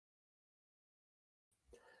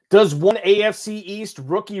Does one AFC East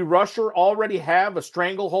rookie rusher already have a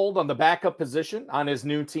stranglehold on the backup position on his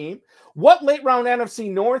new team? What late round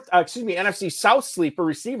NFC South sleeper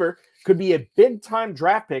receiver could be a big time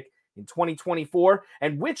draft pick in 2024?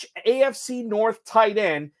 And which AFC North tight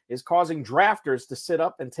end is causing drafters to sit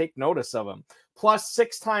up and take notice of him? Plus,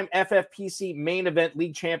 6-time FFPC Main Event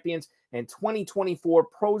League champions and 2024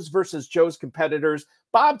 Pros versus Joes competitors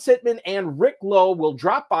Bob Titman and Rick Lowe will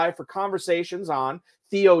drop by for conversations on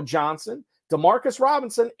Theo Johnson, Demarcus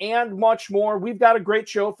Robinson, and much more. We've got a great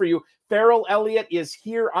show for you. Ferrell Elliott is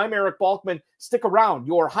here. I'm Eric Balkman. Stick around.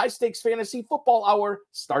 Your high-stakes fantasy football hour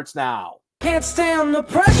starts now. Can't stand the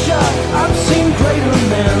pressure. I've seen greater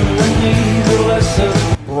men than me, the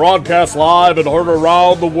lesser. Broadcast live and heard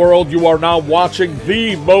around the world, you are now watching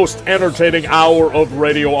the most entertaining hour of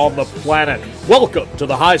radio on the planet. Welcome to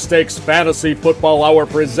the High Stakes Fantasy Football Hour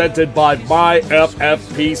presented by myffpc.com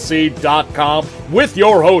with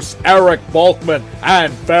your hosts Eric Balkman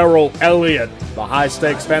and Ferrell Elliott. The High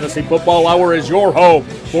Stakes Fantasy Football Hour is your home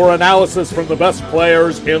for analysis from the best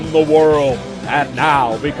players in the world. And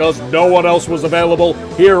now, because no one else was available,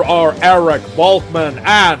 here are Eric Balkman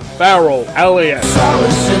and Ferrell Elliott.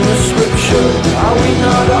 Solace in the scripture. Are we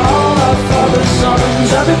not all our father's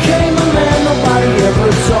sons? I became a man, nobody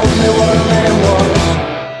ever told me what a man was.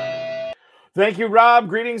 Thank you, Rob.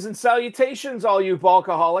 Greetings and salutations, all you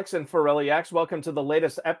Balkaholics and Ferrelliacs. Welcome to the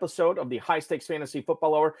latest episode of the High Stakes Fantasy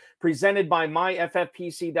Football Hour, presented by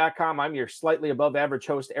myffpc.com. I'm your slightly above average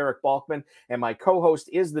host, Eric Balkman, and my co-host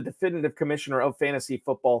is the definitive commissioner of fantasy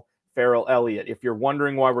football, Ferrell Elliott. If you're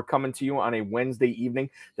wondering why we're coming to you on a Wednesday evening,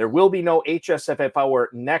 there will be no HSFF Hour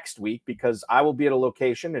next week because I will be at a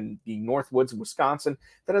location in the North Woods of Wisconsin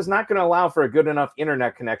that is not going to allow for a good enough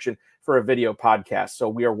internet connection for a video podcast. So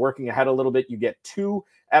we are working ahead a little bit. You get 2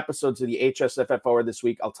 episodes of the HSFF Hour this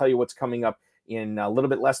week. I'll tell you what's coming up in a little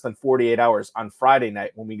bit less than 48 hours on Friday night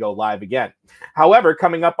when we go live again. However,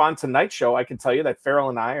 coming up on tonight's show, I can tell you that Ferrell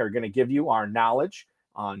and I are going to give you our knowledge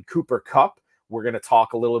on Cooper Kupp. We're going to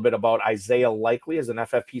talk a little bit about Isaiah Likely as an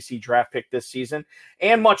FFPC draft pick this season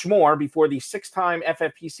and much more before the 6-time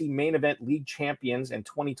FFPC Main Event League champions and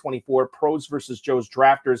 2024 Pros versus Joes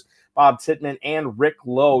drafters Bob Titman and Rick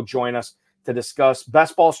Lowe join us to discuss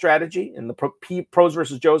best ball strategy in the Pros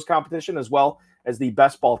versus Joes competition as well as the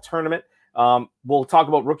best ball tournament. We'll talk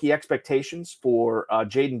about rookie expectations for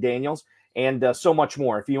Jaden Daniels and so much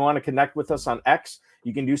more. If you want to connect with us on X,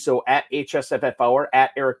 you can do so at HSFF Hour,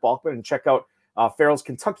 at Eric Balkman, and check out Ferrell's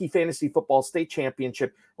Kentucky Fantasy Football State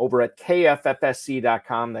Championship over at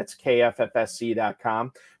KFFSC.com. That's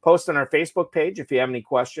KFFSC.com. Post on our Facebook page if you have any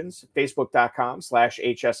questions,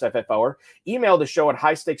 facebook.com/HSFF Hour. Email the show at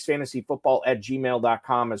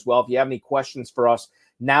highstakesfantasyfootball@gmail.com as well. If you have any questions for us,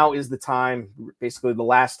 now is the time, basically the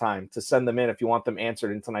last time, to send them in if you want them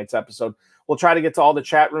answered in tonight's episode. We'll try to get to all the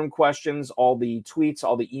chat room questions, all the tweets,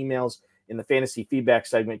 all the emails in the fantasy feedback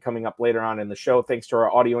segment coming up later on in the show. Thanks to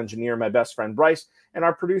our audio engineer, my best friend Bryce, and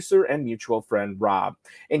our producer and mutual friend Rob.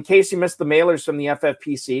 In case you missed the mailers from the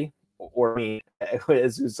FFPC, or me, who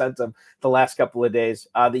sent them the last couple of days,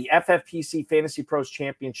 the FFPC Fantasy Pros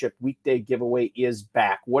Championship weekday giveaway is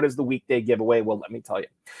back. What is the weekday giveaway? Well, let me tell you.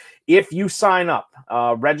 If you sign up,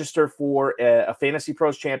 register for a Fantasy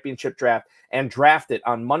Pros Championship draft and draft it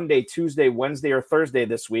on Monday, Tuesday, Wednesday, or Thursday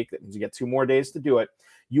this week, that means you get 2 more days to do it,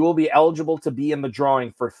 you will be eligible to be in the drawing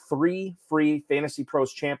for 3 free Fantasy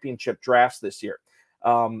Pros Championship drafts this year.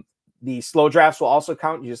 The slow drafts will also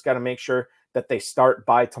count. You just got to make sure that they start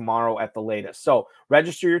by tomorrow at the latest. So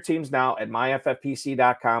register your teams now at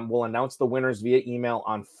myffpc.com. We'll announce the winners via email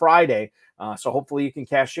on Friday. So hopefully you can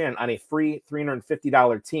cash in on a free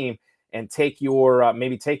 $350 team and take your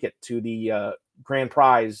maybe take it to the grand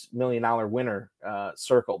prize $1 million winner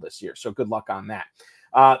circle this year. So good luck on that.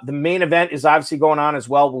 The main event is obviously going on as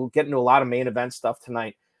well. We'll get into a lot of main event stuff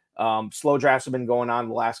tonight. Slow drafts have been going on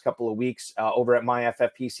the last couple of weeks over at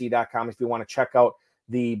myffpc.com. If you want to check out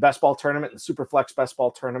the best ball tournament, the Superflex best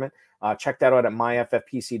ball tournament, check that out at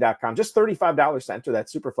myffpc.com. Just $35 to enter that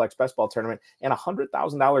Superflex best ball tournament and a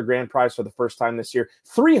 $100,000 grand prize for the first time this year.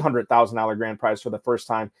 $300,000 grand prize for the first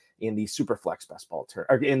time in the Superflex best ball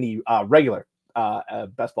tournament, or in the regular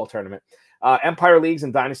best ball tournament. Empire Leagues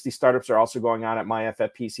and Dynasty Startups are also going on at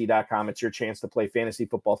myffpc.com. It's your chance to play fantasy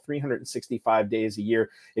football 365 days a year.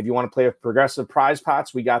 If you want to play with progressive prize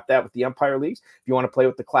pots, we got that with the Empire Leagues. If you want to play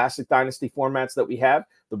with the classic Dynasty formats that we have,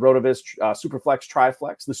 the RotoViz Superflex,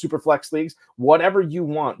 Triflex, the Superflex Leagues, whatever you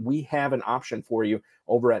want, we have an option for you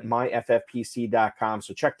over at myffpc.com.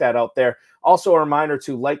 So check that out there. Also, a reminder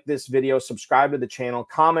to like this video, subscribe to the channel,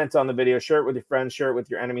 comment on the video, share it with your friends, share it with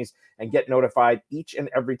your enemies, and get notified each and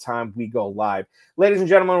every time we go live. Ladies and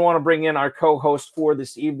gentlemen, I want to bring in our co-host for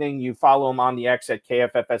this evening. You follow him on the X at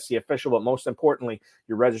KFFSC Official, but most importantly,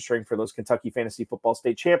 you're registering for those Kentucky Fantasy Football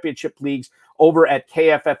State Championship Leagues over at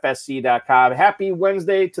KFFSC.com. Happy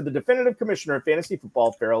Wednesday to the definitive commissioner of fantasy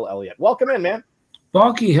football, Ferrell Elliott. Welcome in, man.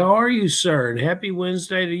 Balky, how are you, sir? And happy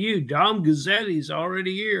Wednesday to you. Dom Gazzetti's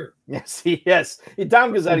already here. Yes, he is.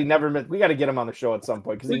 Dom Gazzetti never missed. We got to get him on the show at some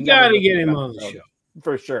point. We got to get him on the show.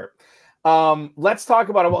 For sure. Let's talk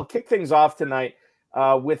about it. We'll kick things off tonight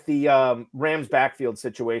with the Rams backfield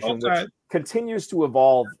situation, which continues to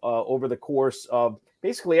evolve over the course of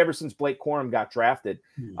basically ever since Blake Corum got drafted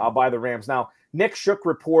by the Rams. Now, Nick Shook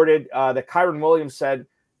reported that Kyren Williams said,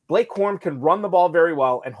 Blake Corum can run the ball very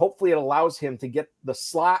well, and hopefully it allows him to get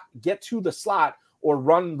to the slot or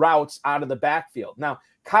run routes out of the backfield. Now,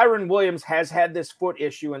 Kyren Williams has had this foot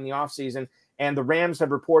issue in the offseason, and the Rams have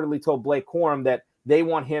reportedly told Blake Corum that they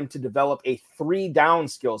want him to develop a 3-down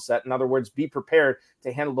skill set. In other words, be prepared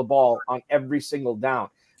to handle the ball on every single down.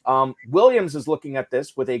 Williams is looking at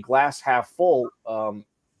this with a glass half full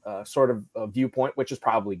sort of viewpoint, which is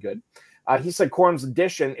probably good. He said Corum's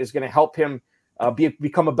addition is going to help him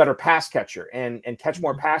become a better pass catcher and catch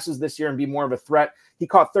more passes this year and be more of a threat. He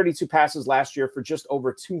caught 32 passes last year for just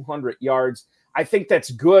over 200 yards. I think that's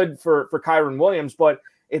good for Kyren Williams, but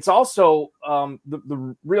it's also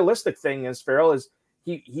the realistic thing is Ferrell is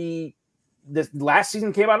this last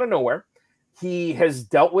season came out of nowhere. He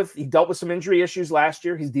dealt with some injury issues last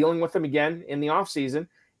year. He's dealing with them again in the offseason.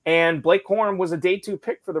 And Blake Corum was a day 2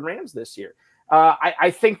 pick for the Rams this year.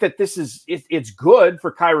 I think that it's good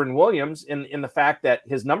for Kyren Williams in the fact that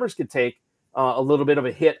his numbers could take a little bit of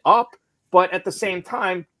a hit up, but at the same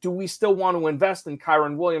time, do we still want to invest in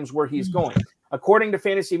Kyren Williams where he's going? According to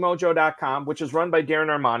FantasyMojo.com, which is run by Darren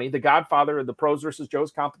Armani, the godfather of the Pros versus Joes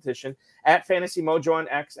competition, at Fantasy Mojo on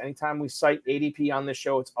X, anytime we cite ADP on this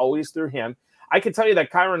show, it's always through him. I can tell you that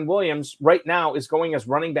Kyren Williams right now is going as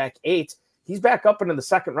running back 8. He's back up into the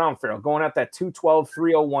second round, Ferrell, going at that 212,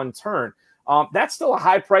 301 turn. That's still a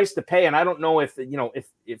high price to pay, and I don't know if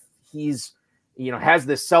he's has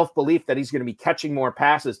this self-belief that he's going to be catching more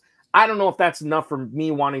passes. I don't know if that's enough for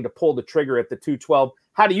me wanting to pull the trigger at the 212.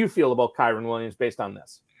 How do you feel about Kyren Williams based on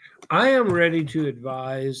this? I am ready to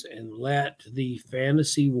advise and let the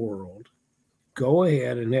fantasy world go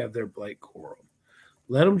ahead and have their Blake Corum.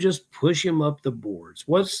 Let them just push him up the boards.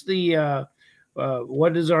 What's the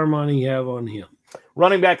what does Armani have on him?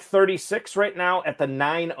 Running back 36 right now at the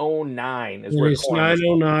 909 is where it's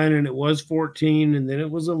 909, and it was 14, and then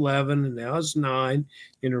it was 11, and now it's 9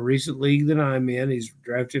 in a recent league that I'm in. He's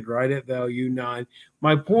drafted right at value 9.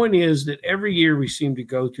 My point is that every year we seem to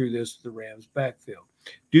go through this with the Rams backfield.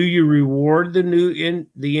 Do you reward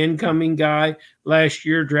the incoming guy? Last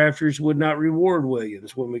year, drafters would not reward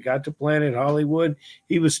Williams. When we got to Planet Hollywood,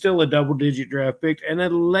 he was still a double-digit draft pick and a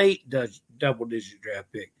late double-digit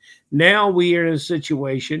draft pick. Now we are in a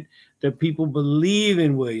situation that people believe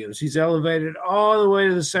in Williams. He's elevated all the way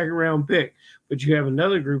to the second-round pick. But you have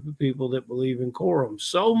another group of people that believe in Corum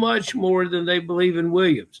so much more than they believe in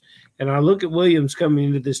Williams. And I look at Williams coming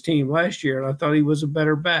into this team last year, and I thought he was a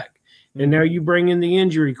better back. And now you bring in the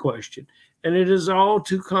injury question. And it is all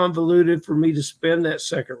too convoluted for me to spend that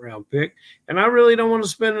second-round pick. And I really don't want to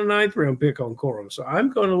spend a 9th-round pick on Corum. So I'm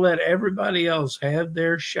going to let everybody else have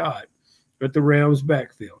their shot at the Rams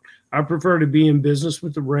backfield. I prefer to be in business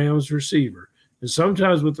with the Rams receiver and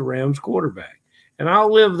sometimes with the Rams quarterback. And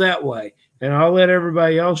I'll live that way. And I'll let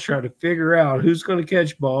everybody else try to figure out who's going to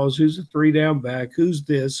catch balls, who's a 3-down back, who's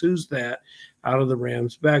this, who's that out of the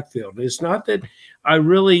Rams backfield. It's not that I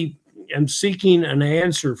really am seeking an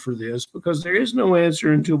answer for this, because there is no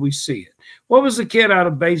answer until we see it. What was the kid out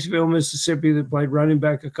of Batesville, Mississippi that played running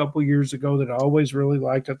back a couple years ago that I always really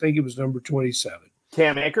liked? I think it was number 27.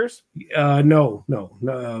 Cam Akers? No,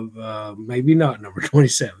 maybe not number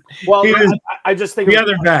 27. Well, I just think the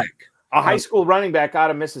other back. A high school running back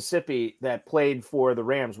out of Mississippi that played for the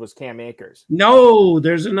Rams was Cam Akers. No,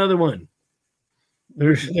 there's another one.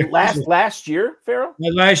 There's last year, Ferrell?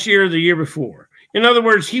 Last year or the year before. In other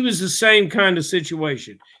words, he was the same kind of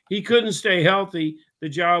situation. He couldn't stay healthy. The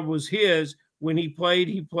job was his. When he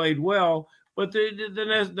played well. But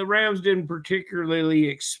the Rams didn't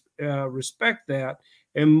particularly respect that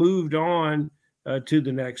and moved on to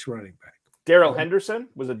the next running back. Darrell Henderson?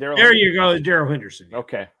 Was it Darrell? There you go, Darrell Henderson.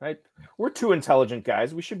 Okay. We're two intelligent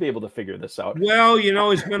guys. We should be able to figure this out. Well,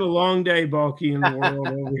 it's been a long day, Balky, in the world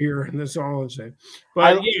over here, and that's all I'm saying.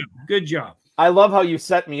 But, good job. I love how you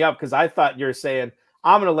set me up, because I thought you were saying,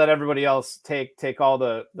 I'm going to let everybody else take all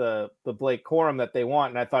the Blake Corum that they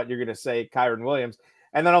want, and I thought you're going to say Kyren Williams.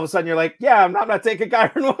 And then all of a sudden you're like, yeah, I'm not taking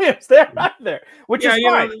Kyron Williams there either, which is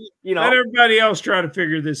fine. Let everybody else try to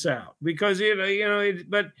figure this out, because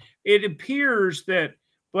but it appears that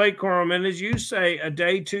Blake Corum, and as you say, a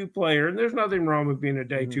day 2 player, and there's nothing wrong with being a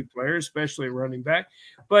day 2 player, especially a running back,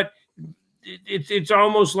 but it's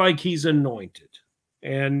almost like he's anointed.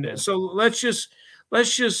 And so let's just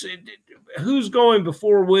who's going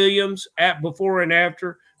before Williams, before and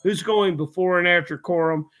after? Who's going before and after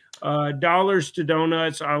Corum? Dollars to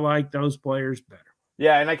donuts, I like those players better.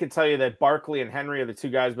 Yeah, and I can tell you that Barkley and Henry are the 2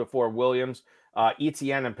 guys before Williams.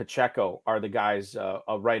 Etienne and Pacheco are the guys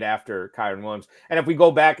right after Kyron Williams. And if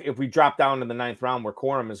we drop down to the 9th round where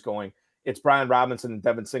Corum is going, it's Brian Robinson and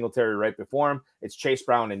Devin Singletary right before him. It's Chase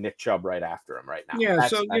Brown and Nick Chubb right after him right now. Yeah,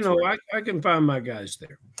 I can find my guys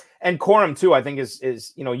there. And Corum too, I think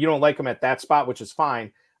is you don't like him at that spot, which is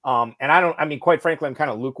fine. And quite frankly, I'm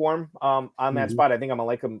kind of lukewarm on that spot. I think I'm gonna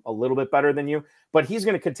like him a little bit better than you, but he's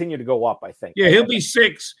going to continue to go up, I think. Yeah, he'll be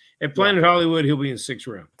 6 at Planet Hollywood. He'll be in 6th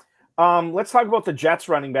round. Let's talk about the Jets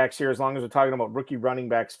running backs here, as long as we're talking about rookie running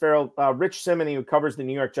backs. Ferrell, Rich Simony, who covers the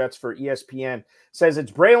New York Jets for ESPN, says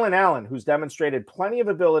it's Braylon Allen who's demonstrated plenty of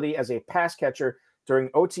ability as a pass catcher during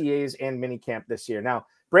OTAs and minicamp this year. Now,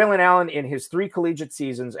 Braylon Allen, in his 3 collegiate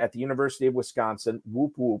seasons at the University of Wisconsin,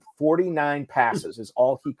 49 passes is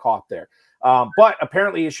all he caught there. But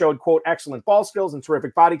apparently he showed, quote, excellent ball skills and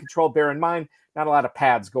terrific body control. Bear in mind, not a lot of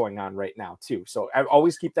pads going on right now, too. So I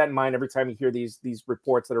always keep that in mind every time you hear these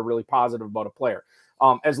reports that are really positive about a player.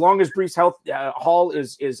 As long as Breece Hall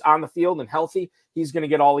is on the field and healthy, he's going to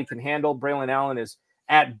get all he can handle. Braylon Allen is,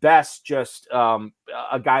 at best, just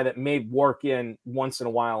a guy that may work in once in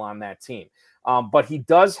a while on that team. But he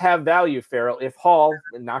does have value, Ferrell. If Hall,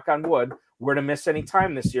 knock on wood, were to miss any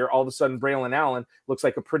time this year, all of a sudden Braylon Allen looks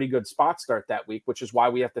like a pretty good spot start that week, which is why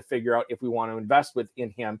we have to figure out if we want to invest in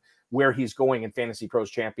him, where he's going in Fantasy Pros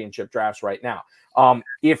Championship drafts right now.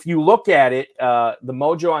 If you look at it, the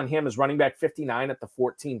mojo on him is running back 59 at the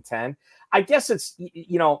 14-10. I guess it's,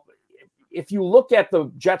 if you look at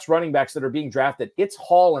the Jets running backs that are being drafted, it's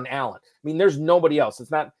Hall and Allen. I mean, there's nobody else. There's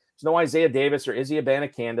no Isaiah Davis or Izzy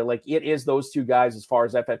Abanikanda. Like, it is those 2 guys as far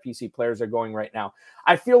as FFPC players are going right now.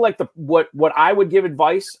 I feel like what I would give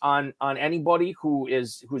advice on anybody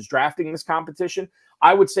who's drafting this competition,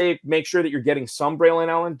 I would say make sure that you're getting some Braylon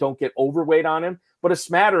Allen. Don't get overweight on him, but a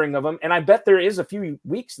smattering of him. And I bet there is a few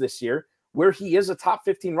weeks this year where he is a top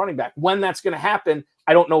 15 running back. When that's going to happen,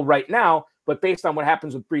 I don't know right now, but based on what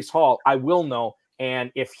happens with Breece Hall, I will know.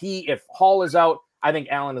 And if Hall is out, I think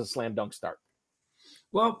Allen is a slam dunk start.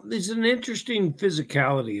 Well, there's an interesting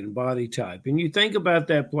physicality and body type. And you think about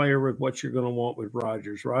that player with what you're going to want with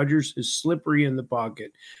Rodgers. Rodgers is slippery in the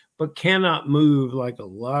pocket, but cannot move like a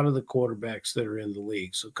lot of the quarterbacks that are in the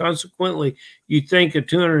league. So consequently, you think a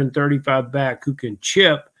 235 back who can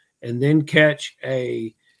chip and then catch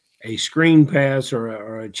a screen pass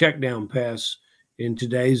or a check down pass in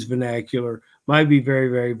today's vernacular might be very,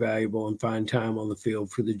 very valuable and find time on the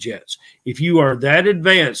field for the Jets. If you are that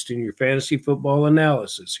advanced in your fantasy football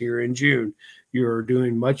analysis here in June, you're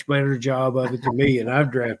doing much better job of it than me, and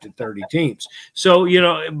I've drafted 30 teams. So,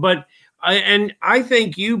 but I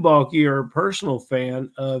think you, Balky, are a personal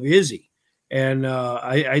fan of Izzy, and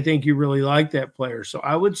I think you really like that player. So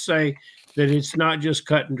I would say that it's not just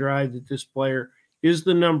cut and dry that this player is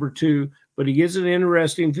the number 2, but he gives an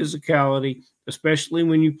interesting physicality, especially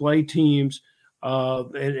when you play teams.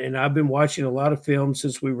 And I've been watching a lot of film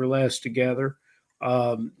since we were last together.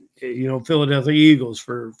 Philadelphia Eagles,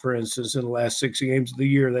 for instance, in the last 6 games of the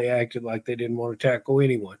year, they acted like they didn't want to tackle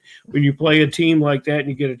anyone. When you play a team like that and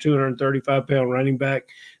you get a 235-pound running back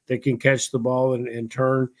that can catch the ball and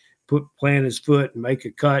turn, plant his foot and make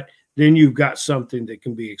a cut, then you've got something that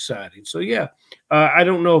can be exciting. So, yeah, I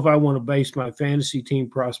don't know if I want to base my fantasy team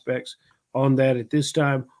prospects on that at this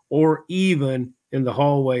time, or even in the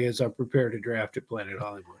hallway as I prepare to draft at Planet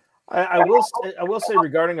Hollywood. I will say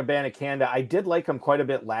regarding Abanikanda, I did like him quite a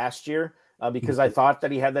bit last year because I thought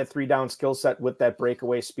that he had that 3-down skill set with that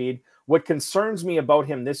breakaway speed. What concerns me about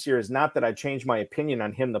him this year is not that I changed my opinion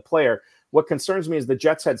on him, the player. What concerns me is the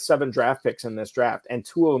Jets had 7 draft picks in this draft, and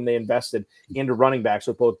 2 of them they invested into running backs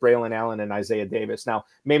with both Braylon Allen and Isaiah Davis. Now,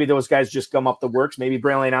 maybe those guys just gum up the works. Maybe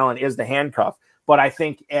Braylon Allen is the handcuff. But I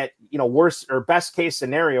think at worst or best case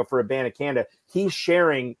scenario for Abanikanda, he's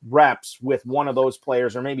sharing reps with one of those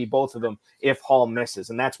players or maybe both of them if Hall misses.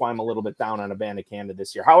 And that's why I'm a little bit down on Abanikanda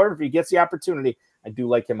this year. However, if he gets the opportunity, I do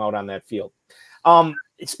like him out on that field.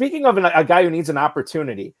 Speaking of a guy who needs an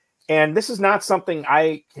opportunity, and this is not something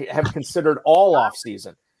I have considered all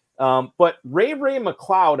offseason, but Ray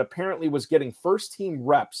McLeod apparently was getting first-team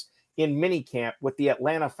reps in minicamp with the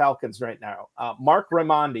Atlanta Falcons right now. Mark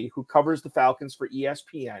Raimondi, who covers the Falcons for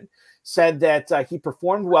ESPN, said that he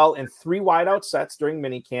performed well in 3 wideout sets during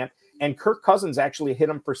minicamp, and Kirk Cousins actually hit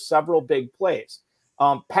him for several big plays.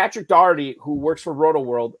 Patrick Doherty, who works for Roto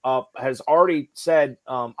World, has already said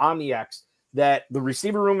on the X that the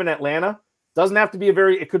receiver room in Atlanta doesn't have to be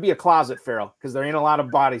it could be a closet, Ferrell, because there ain't a lot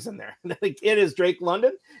of bodies in there. It is Drake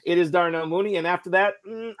London, it is Darnell Mooney, and after that,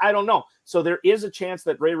 I don't know. So there is a chance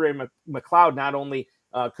that Ray McCloud not only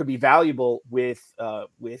could be valuable as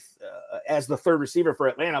the third receiver for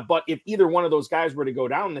Atlanta, but if either one of those guys were to go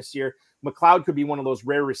down this year, McCloud could be one of those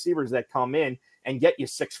rare receivers that come in and get you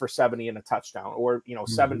 6 for 70 and a touchdown, or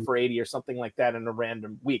 7 for 80 or something like that in a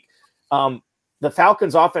random week. The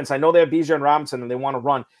Falcons offense, I know they have Bijan Robinson and they want to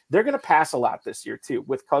run. They're going to pass a lot this year too,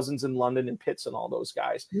 with Cousins and London and Pitts and all those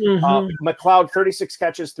guys. McCloud, 36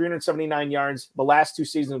 catches, 379 yards. The last 2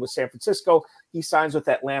 seasons with San Francisco. He signs with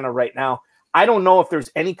Atlanta right now. I don't know if there's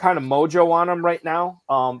any kind of mojo on him right now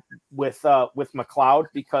with McCloud,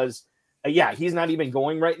 because he's not even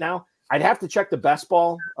going right now. I'd have to check the best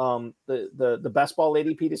ball, the best ball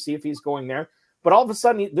ADP to see if he's going there. But all of a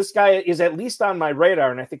sudden, this guy is at least on my radar,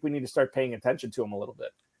 and I think we need to start paying attention to him a little bit.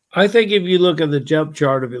 I think if you look at the depth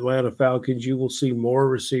chart of Atlanta Falcons, you will see more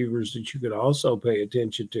receivers that you could also pay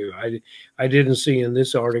attention to. I didn't see in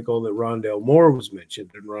this article that Rondale Moore was mentioned,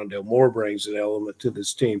 and Rondale Moore brings an element to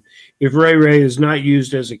this team. If Ray is not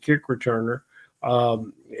used as a kick returner,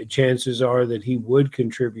 chances are that he would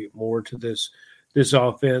contribute more to this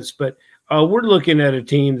offense. But we're looking at a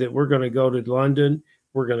team that we're going to go to London.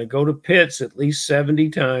 We're going to go to Pitts at least 70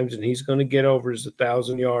 times, and he's going to get over his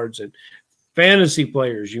 1,000 yards. And fantasy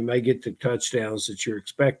players, you may get the touchdowns that you're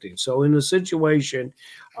expecting. So in the situation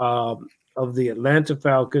of the Atlanta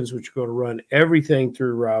Falcons, which are going to run everything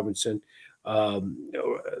through Robinson,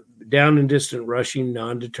 down and distant rushing,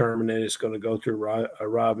 non-determinate, it's going to go through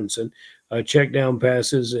Robinson. Check down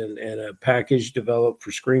passes and a package developed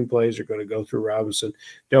for screenplays are going to go through Robinson.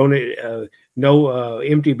 No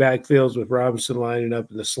empty backfields with Robinson lining up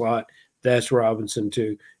in the slot. That's Robinson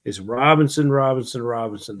too. It's Robinson.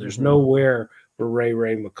 There's nowhere for Ray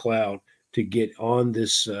McCloud to get on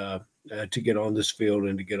this field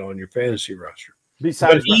and to get on your fantasy roster.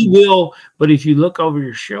 But he will. But if you look over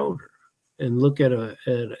your shoulder and look at a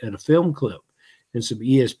film clip and some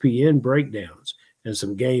ESPN breakdowns and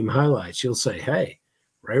some game highlights, you'll say, hey,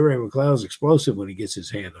 Ray McCloud's explosive when he gets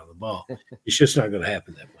his hand on the ball. It's just not going to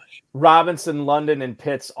happen that much. Robinson, London, and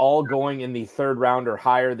Pitts all going in the 3rd round or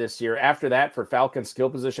higher this year. After that, for Falcons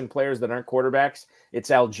skill position players that aren't quarterbacks,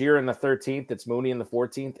 it's Algier in the 13th, it's Mooney in the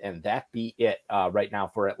 14th, and that be it right now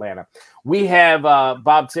for Atlanta. We have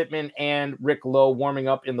Bob Titman and Rick Lowe warming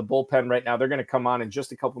up in the bullpen right now. They're going to come on in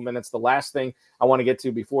just a couple minutes. The last thing I want to get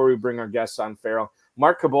to before we bring our guests on, Ferrell,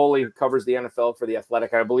 Mark Caboli, who covers the NFL for The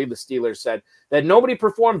Athletic, I believe the Steelers, said that nobody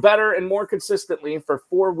performed better and more consistently for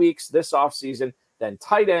 4 weeks this offseason than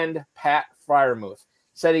tight end Pat Freiermuth.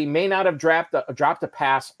 Said he may not have dropped a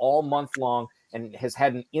pass all month long and has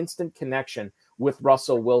had an instant connection with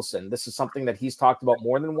Russell Wilson. This is something that he's talked about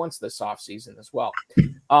more than once this offseason as well.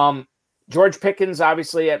 George Pickens,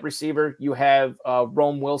 obviously, at receiver. You have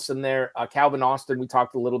Rome Wilson there. Calvin Austin, we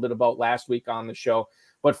talked a little bit about last week on the show.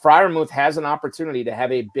 But Freiermuth has an opportunity to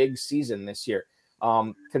have a big season this year.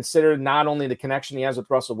 Consider not only the connection he has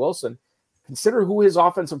with Russell Wilson, consider who his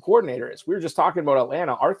offensive coordinator is. We were just talking about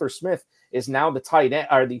Atlanta. Arthur Smith is now the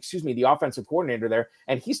the offensive coordinator there,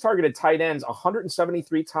 and he's targeted tight ends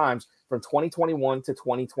 173 times from 2021 to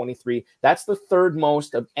 2023. That's the 3rd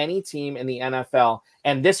most of any team in the NFL,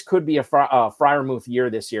 and this could be a Freiermuth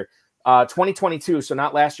year this year. 2022, so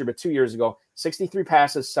not last year, but 2 years ago, 63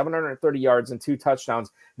 passes, 730 yards, and 2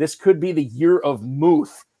 touchdowns. This could be the year of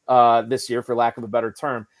Muth this year, for lack of a better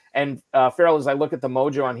term. And Ferrell, as I look at the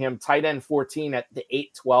mojo on him, tight end 14 at the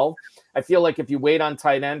 8-12. I feel like if you wait on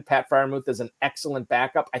tight end, Pat Freiermuth is an excellent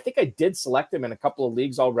backup. I think I did select him in a couple of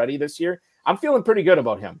leagues already this year. I'm feeling pretty good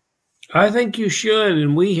about him. I think you should.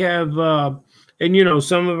 And we have and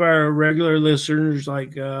some of our regular listeners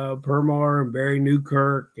like Permar and Barry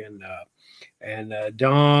Newkirk and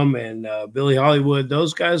Dom and Billy Hollywood,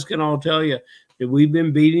 those guys can all tell you that we've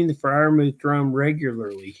been beating the Freiermuth drum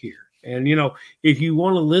regularly here. And, if you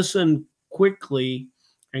want to listen quickly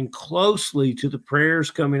and closely to the prayers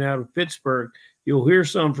coming out of Pittsburgh, you'll hear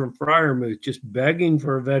some from Freiermuth just begging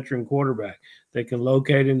for a veteran quarterback that can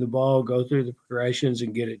locate him the ball, go through the progressions,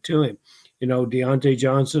 and get it to him. Deontay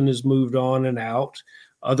Johnson has moved on and out.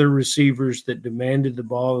 Other receivers that demanded the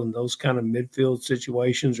ball in those kind of midfield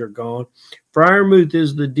situations are gone. Freiermuth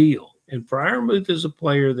is the deal. And Freiermuth is a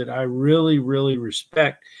player that I really, really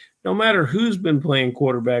respect no matter who's been playing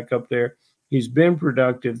quarterback up there, he's been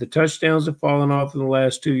productive. The touchdowns have fallen off in the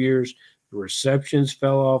last 2 years. The receptions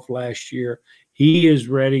fell off last year. He is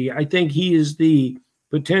ready. I think he is the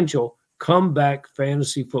potential comeback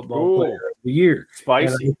fantasy football player of the year.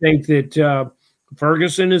 Spicy. And I think that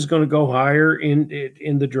Ferguson is going to go higher in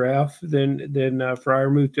the draft than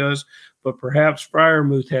Freiermuth does, but perhaps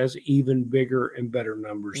Freiermuth has even bigger and better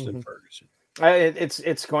numbers than Ferguson.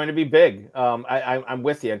 It's going to be big. I'm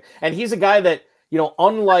with you, and he's a guy that, you know,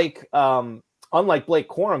 unlike Blake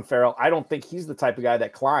Corum, Ferrell, I don't think he's the type of guy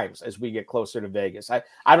that climbs as we get closer to Vegas.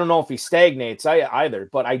 I don't know if he stagnates either,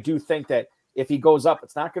 but I do think that if he goes up,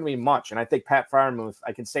 it's not going to be much. And I think Pat Freiermuth,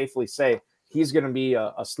 I can safely say he's going to be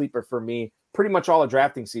a sleeper for me pretty much all of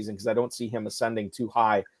drafting season, because I don't see him ascending too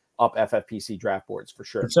high up FFPC draft boards for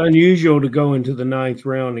sure. It's unusual to go into the 9th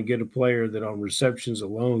round and get a player that on receptions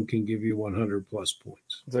alone can give you 100+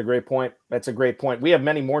 points. That's a great point. That's a great point. We have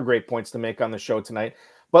many more great points to make on the show tonight.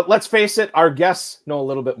 But let's face it, our guests know a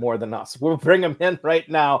little bit more than us. We'll bring them in right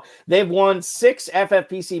now. They've won 6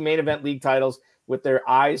 FFPC Main Event League titles with their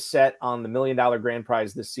eyes set on the $1 million grand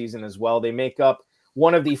prize this season as well. They make up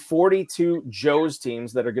one of the 42 Joe's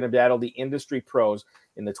teams that are going to battle the industry pros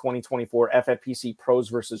in the 2024 FFPC Pros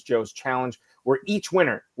versus Joe's Challenge, where each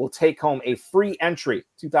winner will take home a free entry,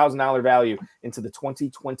 $2,000 value, into the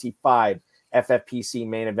 2025 FFPC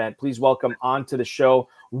Main Event. Please welcome onto the show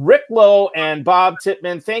Rick Lowe and Bob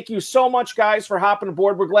Titman. Thank you so much, guys, for hopping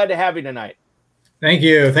aboard. We're glad to have you tonight. Thank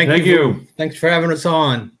you. Thank you. Thanks for having us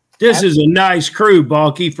on. This is a nice crew,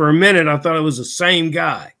 Balky. For a minute, I thought it was the same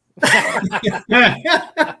guy.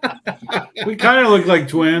 We kind of look like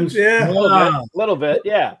twins. Yeah, a little bit,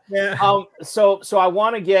 yeah. So I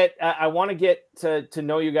want to get to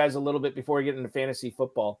know you guys a little bit before we get into fantasy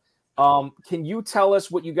football. Can you tell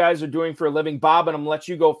us what you guys are doing for a living, Bob? And I'm gonna let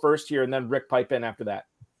you go first here, and then Rick pipe in after that.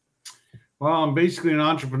 Well, I'm basically an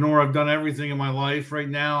entrepreneur. I've done everything in my life. Right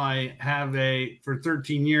now, I have for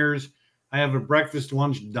 13 years, I have a breakfast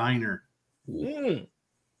lunch diner.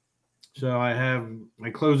 So I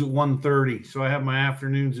close at 1:30. So I have my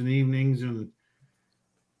afternoons and evenings and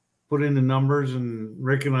put in the numbers, and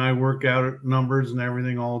Rick and I work out numbers and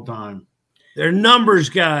everything all the time. They're numbers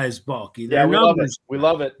guys, Balky. They're numbers. We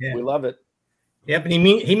love it. Yeah. We love it. Yep, and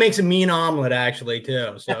he makes a mean omelet actually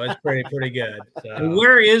too, so it's pretty good. So. And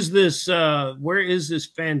where is this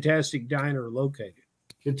fantastic diner located?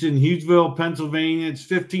 It's in Hughesville, Pennsylvania. It's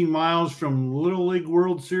 15 miles from Little League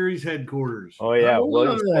World Series headquarters. Oh yeah,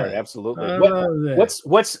 Williamsport, absolutely.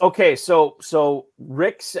 What's okay? So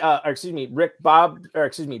Rick's Bob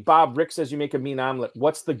Rick says you make a mean omelet.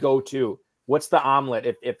 What's the go-to? What's the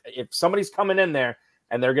omelet? If somebody's coming in there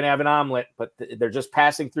and they're gonna have an omelet, but they're just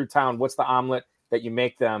passing through town, what's the omelet that you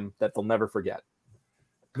make them that they'll never forget?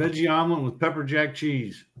 Veggie omelet with pepper jack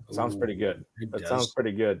cheese. Sounds pretty good. That sounds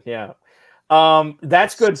pretty good. Yeah.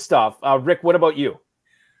 That's good stuff. Rick, what about you?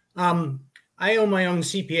 I own my own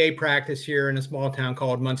CPA practice here in a small town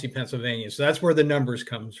called Muncie, Pennsylvania. So that's where the numbers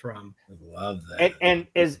comes from. I love that. And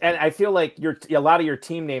I feel like a lot of your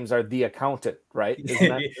team names are the accountant, right?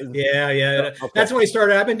 Yeah. Okay. That's when I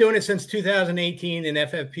started. I've been doing it since 2018 in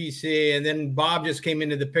FFPC, and then Bob just came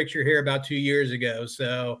into the picture here about 2 years ago.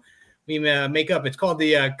 So we make up. It's called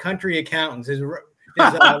the Country Accountants.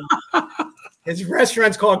 His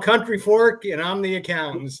restaurant's called Country Fork, and I'm the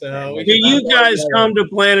accountant. So, do you guys come to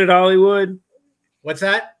Planet Hollywood? What's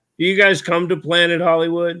that? Do you guys come to Planet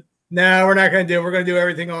Hollywood? No, we're not going to do it. We're going to do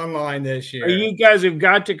everything online this year. You guys have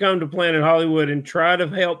got to come to Planet Hollywood and try to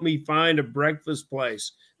help me find a breakfast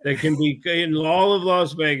place that can be in all of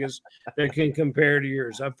Las Vegas that can compare to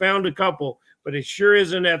yours. I found a couple, but it sure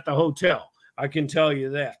isn't at the hotel. I can tell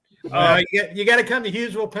you that. You got to come to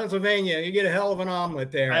Hughesville, Pennsylvania. You get a hell of an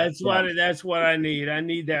omelet there. That's what I need. I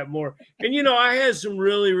need that more. And I had some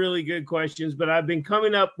really, really good questions, but I've been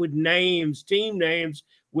coming up with team names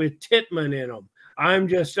with Titman in them.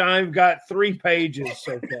 I've got 3 pages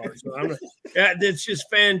so far. So that's just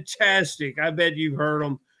fantastic. I bet you've heard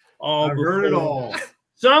them all. I've heard it all.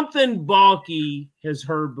 Something Balky has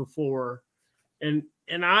heard before, and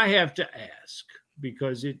I have to ask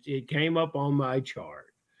because it came up on my chart.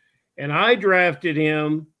 And I drafted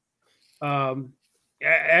him.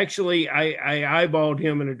 Actually, I eyeballed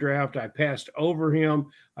him in a draft. I passed over him.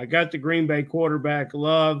 I got the Green Bay quarterback,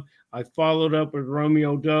 Love. I followed up with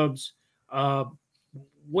Romeo Doubs.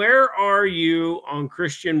 Where are you on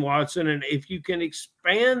Christian Watson? And if you can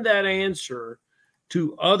expand that answer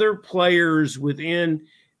to other players within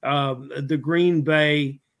the Green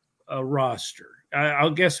Bay roster. I'll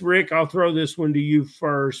guess, Rick, I'll throw this one to you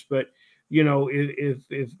first, but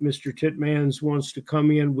if Mr. Titmans wants to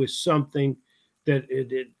come in with something that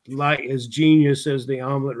it like as genius as the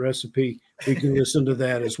omelet recipe, we can listen to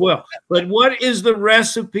that as well. But what is the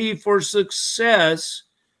recipe for success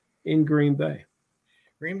in Green Bay?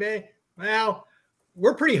 Green Bay? Well,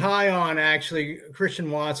 we're pretty high on actually Christian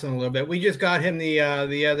Watson a little bit. We just got him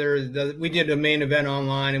we did a main event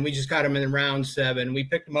online, and we just got him in round 7. We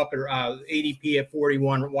picked him up at ADP at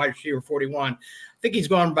 41, wide receiver 41. I think he's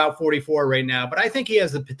going about 44 right now, but I think he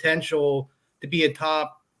has the potential to be a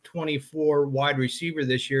top 24 wide receiver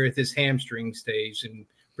this year if his hamstring stays in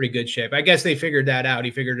pretty good shape. I guess they figured that out.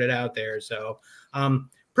 He figured it out there. So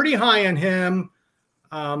pretty high on him.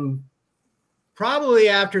 Probably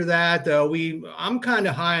after that, though, I'm kind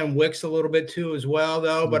of high on Wicks a little bit too as well,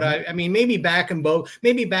 though. But I mean, maybe backing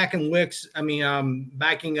Wicks. I mean,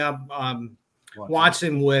 backing up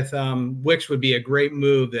Watson with Wicks would be a great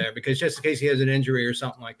move there, because just in case he has an injury or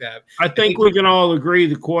something like that. I think we can all agree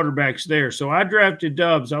the quarterback's there. So I drafted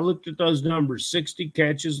Dubs. I looked at those numbers: 60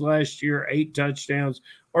 catches last year, 8 touchdowns,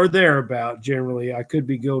 or thereabout. Generally, I could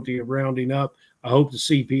be guilty of rounding up. I hope the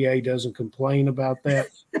CPA doesn't complain about that,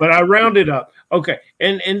 but I rounded up. Okay.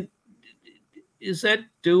 And is that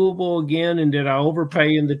doable again? And did I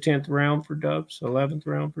overpay in the 10th round for Dubs, 11th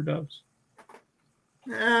round for Dubs?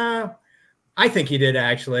 I think you did,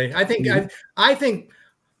 actually. I think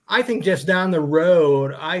just down the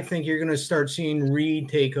road, I think you're going to start seeing Reed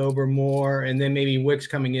take over more, and then maybe Wicks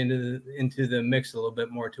coming into the mix a little bit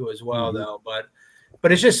more too as well, though. But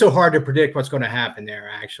it's just so hard to predict what's going to happen there,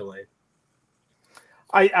 actually.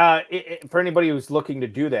 For anybody who's looking to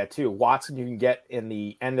do that too, Watson you can get in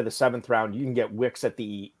the end of the 7th round. You can get Wicks at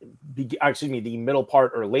the middle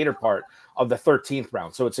part or later part of the 13th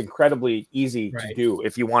round. So it's incredibly easy to do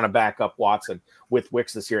if you want to back up Watson with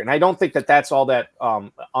Wicks this year. And I don't think that that's all that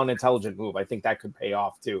unintelligent move. I think that could pay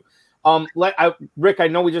off too. Rick, I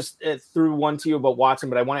know we just threw one to you about Watson,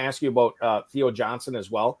 but I want to ask you about Theo Johnson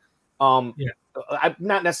as well. Not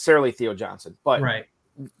necessarily Theo Johnson, but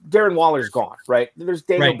Darren Waller's gone, right? There's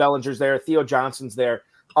Daniel Bellinger's there. Theo Johnson's there.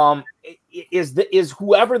 Is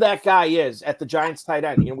whoever that guy is at the Giants tight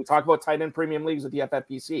end, we talk about tight end premium leagues at the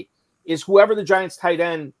FFPC, is whoever the Giants tight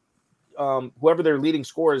end, whoever their leading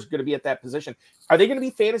scorer is going to be at that position, are they going to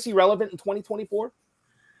be fantasy relevant in 2024?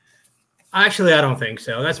 Actually, I don't think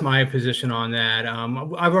so. That's my position on that.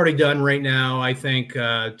 I've already done right now, I think,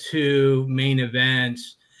 2 main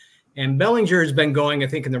events. And Bellinger has been going, I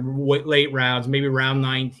think, in the late rounds, maybe round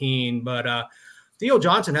 19. But Theo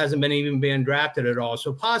Johnson hasn't even been drafted at all.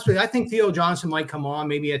 So possibly, I think Theo Johnson might come on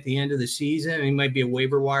maybe at the end of the season. He might be a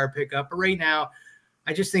waiver wire pickup. But right now,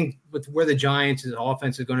 I just think with where the Giants'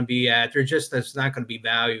 offense is going to be at, there's not going to be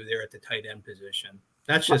value there at the tight end position.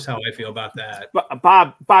 That's just how I feel about that.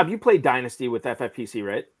 Bob, you played Dynasty with FFPC,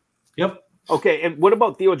 right? Yep. Okay, and what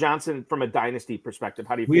about Theo Johnson from a dynasty perspective?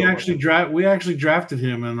 How do you feel? We actually drafted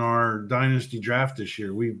him in our dynasty draft this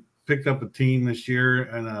year. We picked up a team this year,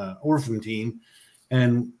 an orphan team,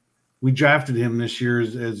 and we drafted him this year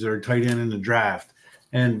as our tight end in the draft.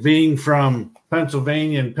 And being from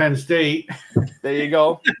Pennsylvania and Penn State, there you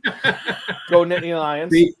go. Go Nittany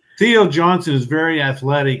Lions. Theo Johnson is very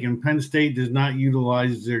athletic, and Penn State does not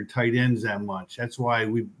utilize their tight ends that much. That's why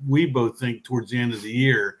we both think towards the end of the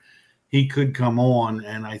year he could come on,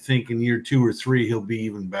 and I think in year 2 or 3 he'll be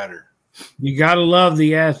even better. You got to love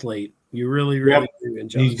the athlete. You really do.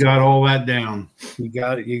 He's got all that down. You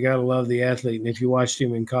got to love the athlete. And if you watched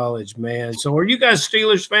him in college, man. So are you guys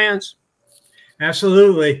Steelers fans?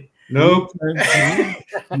 Absolutely. Nope.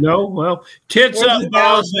 No. Well, tits up,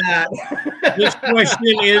 balls. This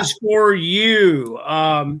question is for you.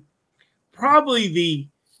 Probably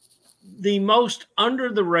the most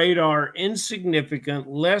under the radar, insignificant,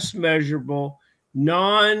 less measurable,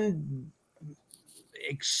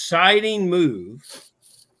 non-exciting move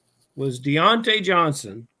was Deontay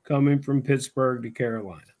Johnson coming from Pittsburgh to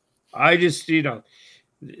Carolina. I just,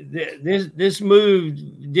 this move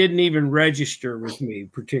didn't even register with me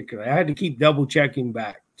particularly. I had to keep double checking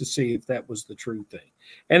back to see if that was the true thing.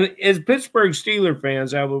 And as Pittsburgh Steelers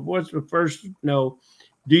fans, I would want to first know,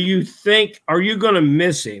 do you think, are you going to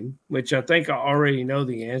miss him? Which I think I already know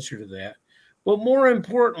the answer to that. But more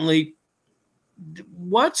importantly,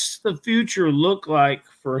 what's the future look like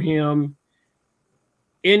for him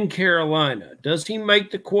in Carolina? Does he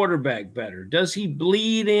make the quarterback better? Does he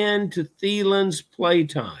bleed into Thielen's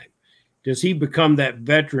playtime? Does he become that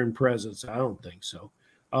veteran presence? I don't think so.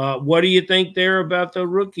 What do you think there about the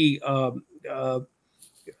rookie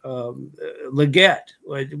Leggett?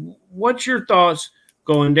 What's your thoughts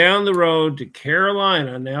going down the road to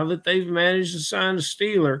Carolina now that they've managed to sign a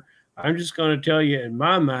Steeler? I'm just going to tell you, in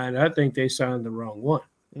my mind, I think they signed the wrong one.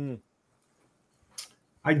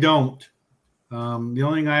 I don't. The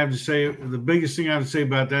only thing I have to say, the biggest thing I have to say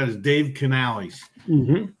about that is Dave Canales.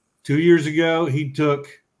 Mm-hmm. 2 years ago, he took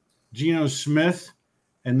Geno Smith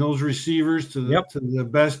and those receivers to the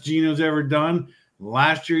best Geno's ever done.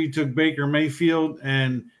 Last year, he took Baker Mayfield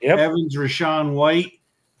and Evans, Rashawn White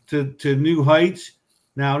to new heights.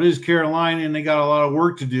 Now, it is Carolina, and they got a lot of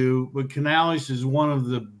work to do, but Canales is one of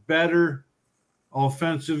the better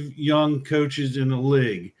offensive young coaches in the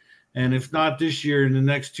league. And if not this year, in the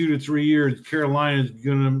next 2 to 3 years, Carolina is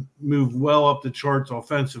going to move well up the charts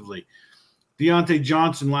offensively. Deontay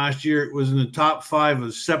Johnson last year was in the top 5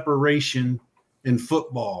 of separation in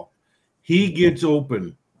football. He gets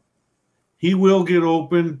open. He will get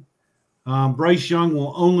open. Bryce Young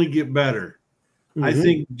will only get better. Mm-hmm. I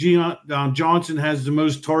think Johnson has the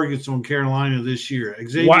most targets on Carolina this year.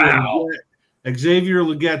 Xavier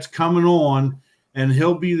Legette's coming on, and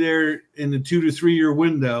he'll be there in the 2 to 3 year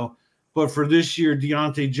window. But for this year,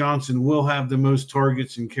 Deontay Johnson will have the most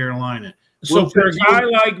targets in Carolina. So for a guy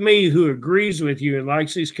like me who agrees with you and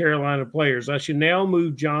likes these Carolina players, I should now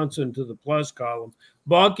move Johnson to the plus column.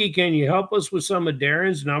 Bucky, can you help us with some of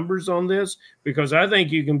Darren's numbers on this? Because I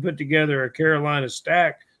think you can put together a Carolina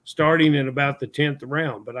stack starting in about the 10th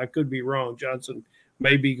round, but I could be wrong. Johnson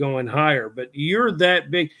may be going higher, but you're that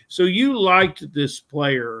big. So you liked this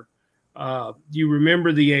player. You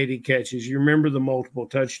remember the 80 catches. You remember the multiple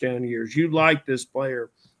touchdown years. You liked this player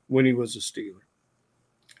when he was a Steeler.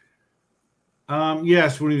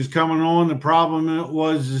 Yes, when he was coming on, the problem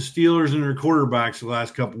was the Steelers and their quarterbacks the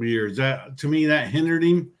last couple of years. That, to me, that hindered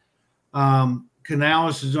him.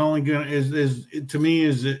 Canales is only going to me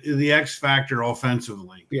is the X factor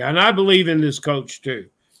offensively. Yeah, and I believe in this coach too.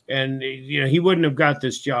 And he wouldn't have got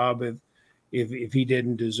this job if he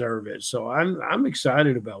didn't deserve it. So I'm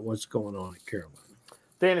excited about what's going on at Carolina.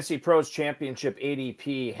 Fantasy Pros Championship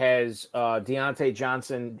ADP has Deontay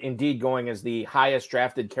Johnson indeed going as the highest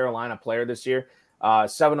drafted Carolina player this year.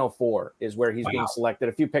 704 is where he's being selected.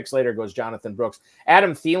 A few picks later goes Jonathan Brooks.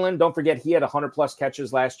 Adam Thielen, don't forget, he had 100-plus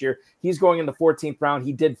catches last year. He's going in the 14th round.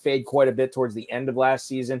 He did fade quite a bit towards the end of last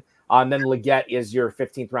season. And then Legette is your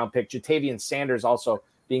 15th round pick. Jatavian Sanders also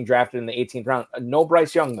being drafted in the 18th round. No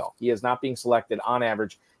Bryce Young, though. He is not being selected on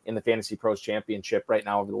average in the Fantasy Pros Championship right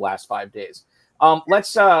now over the last 5 days.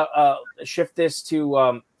 Let's shift this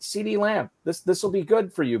to CeeDee Lamb. This will be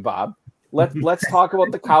good for you, Bob. Let's talk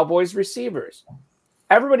about the Cowboys receivers.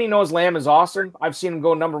 Everybody knows Lamb is awesome. I've seen him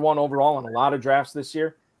go #1 overall in a lot of drafts this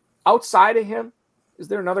year. Outside of him, is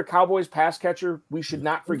there another Cowboys pass catcher we should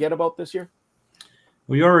not forget about this year?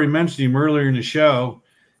 We already mentioned him earlier in the show,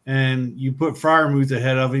 and you put Freiermuth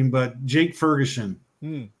ahead of him, but Jake Ferguson.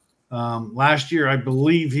 Last year, I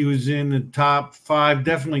believe he was in the top 5,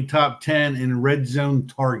 definitely top 10 in red zone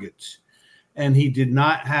targets. And he did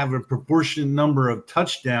not have a proportionate number of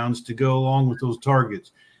touchdowns to go along with those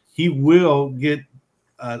targets. He will get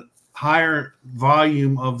a higher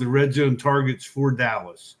volume of the red zone targets for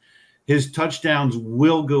Dallas. His touchdowns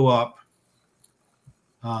will go up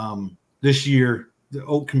this year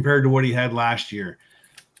compared to what he had last year.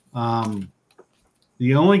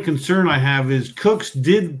 The only concern I have is Cooks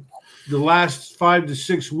did the last 5 to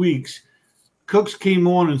 6 weeks. Cooks came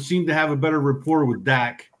on and seemed to have a better rapport with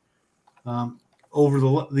Dak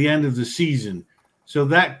over the end of the season. So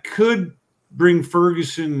that could bring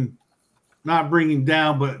Ferguson, not bring him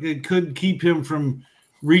down, but it could keep him from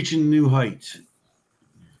reaching new heights.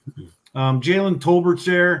 Jalen Tolbert's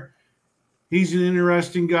there. He's an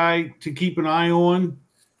interesting guy to keep an eye on.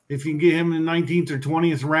 If you can get him in the 19th or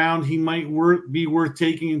 20th round, he might be worth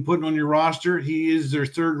taking and putting on your roster. He is their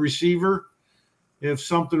third receiver. If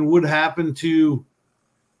something would happen to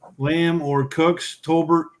Lamb or Cooks,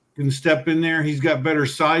 Tolbert can step in there. He's got better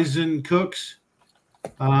size than Cooks.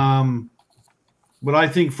 But I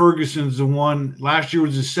think Ferguson's the one. Last year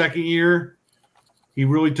was his second year. He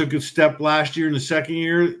really took a step last year in the second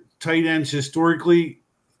year. Tight ends historically,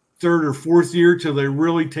 third or fourth year till they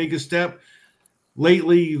really take a step.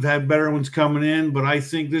 Lately, you've had better ones coming in, but I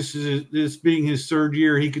think this being his third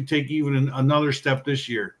year, he could take even another step this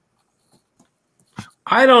year.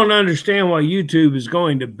 I don't understand why YouTube is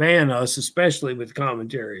going to ban us, especially with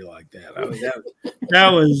commentary like that. I mean,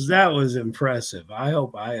 that was impressive. I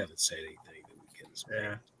hope I haven't said anything that would get us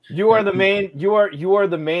banned. You are the main. You are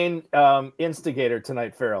the main instigator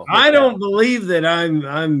tonight, Ferrell. I don't believe that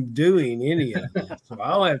I'm doing any of that. So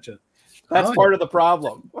I'll have to. That's part of the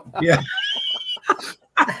problem. Yeah.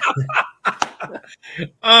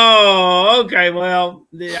 Oh, okay. Well,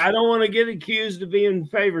 I don't want to get accused of being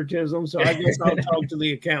favoritism, so I guess I'll talk to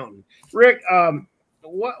the accountant. Rick,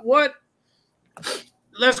 what?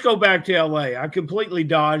 Let's go back to LA. I completely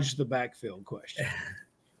dodged the backfield question.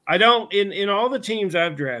 I don't in all the teams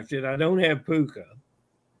I've drafted, I don't have Puka.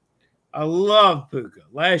 I love Puka.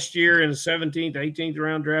 Last year in the 17th, 18th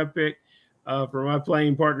round draft pick for my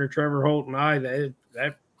playing partner Trevor Holt and I,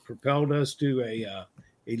 that propelled us to a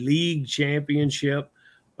league championship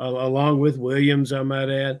along with Williams, I might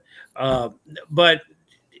add. But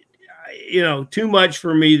you know, too much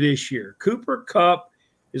for me this year. Cooper Kupp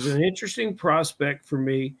is an interesting prospect for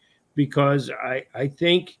me because I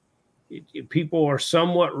think people are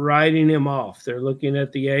somewhat writing him off. They're looking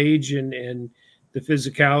at the age and the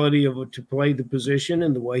physicality of to play the position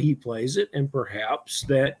and the way he plays it, and perhaps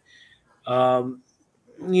that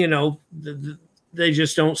you know, they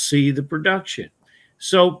just don't see the production.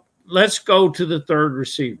 So let's go to the third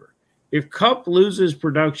receiver. If Kupp loses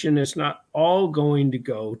production, it's not all going to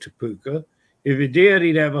go to Puka. If it did,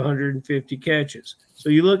 he'd have 150 catches. So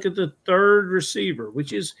you look at the third receiver,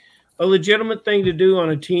 which is a legitimate thing to do on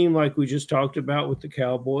a team like we just talked about with the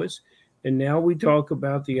Cowboys. And now we talk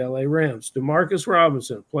about the LA Rams. Demarcus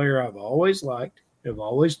Robinson, a player I've always liked, have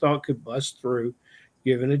always thought could bust through,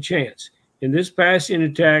 given a chance. In this passing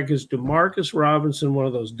attack, is Demarcus Robinson one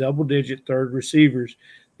of those double-digit third receivers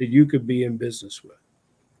that you could be in business with?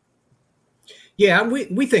 Yeah,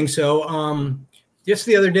 we think so. Just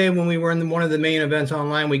the other day when we were in one of the main events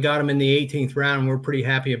online, we got him in the 18th round, and we're pretty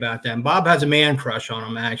happy about that. And Bob has a man crush on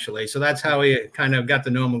him, actually. So that's how we kind of got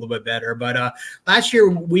to know him a little bit better. But last year,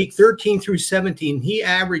 week 13 through 17, he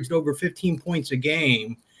averaged over 15 points a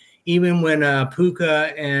game, even when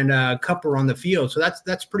Puka and Kupp were on the field. So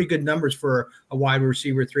that's pretty good numbers for a wide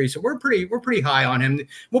receiver 3. So we're pretty high on him.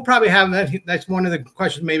 We'll probably have that. That's one of the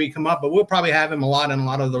questions maybe come up, but we'll probably have him a lot in a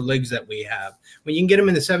lot of the leagues that we have. When you can get him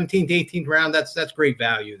in the 17th, 18th round, that's great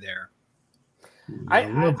value there.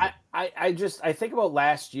 I think about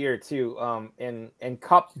last year too. And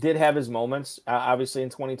Kupp did have his moments, obviously in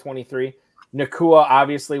 2023. Nakua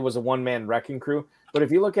obviously was a one-man wrecking crew. But if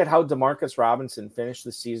you look at how Demarcus Robinson finished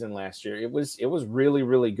the season last year, it was really,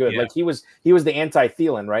 really good. Yeah. Like he was the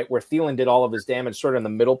anti-Thielen, right? Where Thielen did all of his damage sort of in the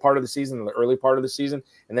middle part of the season, in the early part of the season,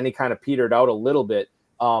 and then he kind of petered out a little bit.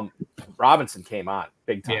 Robinson came on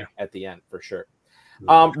big time at the end for sure.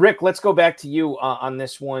 Rick, let's go back to you on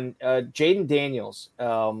this one. Jaden Daniels.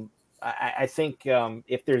 I think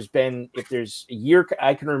if there's a year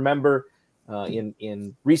I can remember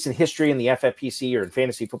in recent history in the FFPC or in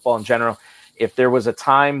fantasy football in general, if there was a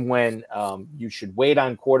time when you should wait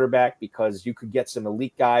on quarterback because you could get some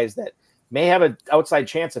elite guys that may have an outside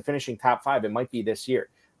chance of finishing top 5, it might be this year.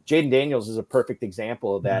 Jaden Daniels is a perfect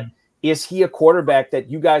example of that. Is he a quarterback that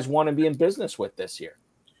you guys want to be in business with this year?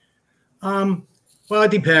 Well,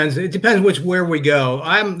 it depends. It depends where we go.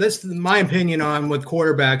 This is my opinion on with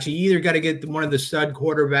quarterbacks. You either got to get one of the stud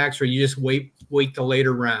quarterbacks or you just wait the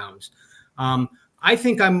later rounds. I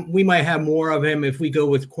think we might have more of him if we go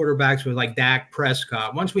with quarterbacks with like Dak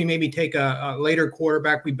Prescott. Once we maybe take a later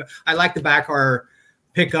quarterback, I like to back our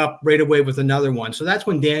pick up right away with another one. So that's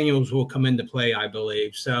when Daniels will come into play, I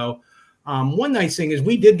believe. So one nice thing is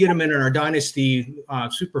we did get him in our Dynasty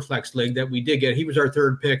Superflex League that we did get. He was our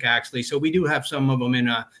third pick, actually. So we do have some of them in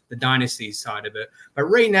the Dynasty side of it. But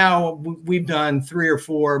right now, we've done 3 or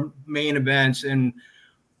 4 main events, and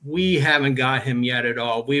we haven't got him yet at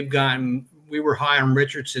all. We were high on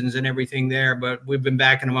Richardson's and everything there, but we've been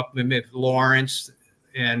backing him up with Lawrence.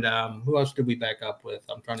 And who else did we back up with?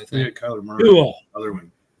 I'm trying to think. Yeah, Kyler Murray. Other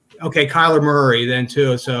one. Okay, Kyler Murray then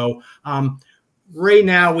too. So right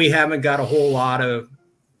now we haven't got a whole lot of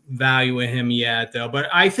value in him yet, though. But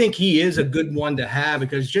I think he is a good one to have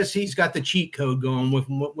because he's got the cheat code going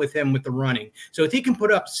with him with the running. So if he can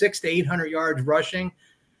put up 600 to 800 yards rushing,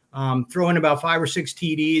 throw in about 5 or 6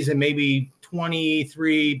 TDs and maybe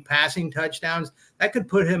 23 passing touchdowns, that could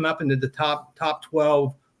put him up into the top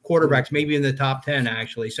 12 quarterbacks, maybe in the top 10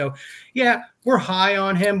 actually. So yeah, we're high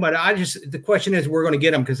on him, but the question is we're going to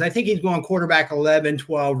get him because I think he's going quarterback 11,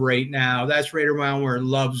 12 right now. That's right around where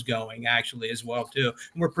Love's going actually as well too.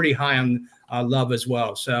 And we're pretty high on Love as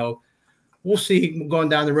well. So we'll see going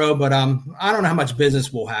down the road, but I don't know how much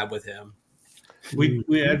business we'll have with him. We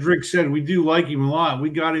as Rick said, we do like him a lot. We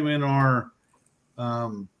got him in our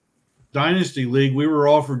Dynasty League. We were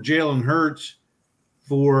offered Jalen Hurts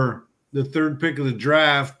for the 3rd pick of the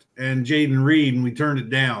draft and Jaden Reed, and we turned it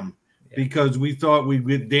down because we thought we'd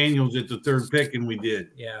get Daniels at the 3rd pick, and we did.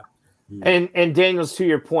 Yeah. And Daniels, to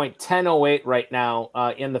your point, 10-08 right now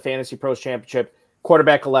in the Fantasy Pros Championship,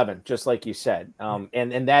 quarterback 11, just like you said.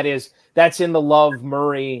 And that's in the Love,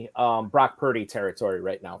 Murray, Brock Purdy territory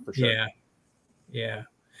right now for sure. Yeah.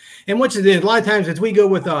 And what's it is, a lot of times as we go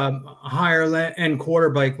with a higher end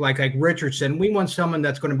quarterback like Richardson, we want someone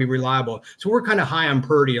that's going to be reliable. So we're kind of high on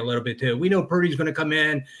Purdy a little bit too. We know Purdy's going to come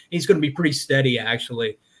in. He's going to be pretty steady,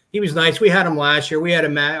 actually. He was nice. We had him last year. We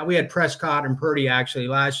had Prescott and Purdy actually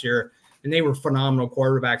last year, and they were phenomenal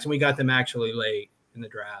quarterbacks, and we got them actually late in the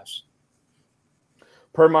drafts.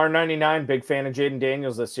 Permar 99, big fan of Jaden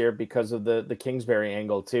Daniels this year because of the Kingsbury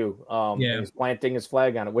angle too. He's planting his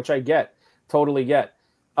flag on it, which I get, totally get.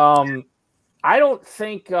 I don't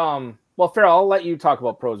think. Well, Ferrell, I'll let you talk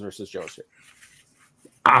about pros versus Joes here.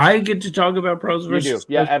 I get to talk about pros versus You do.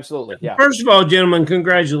 Yeah, absolutely. Yeah. First of all, gentlemen,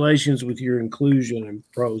 congratulations with your inclusion in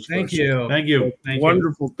pros. Thank you. Thank you.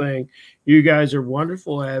 Wonderful thing. You guys are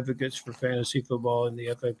wonderful advocates for fantasy football and the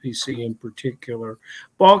FFPC in particular.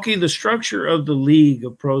 Balky, the structure of the league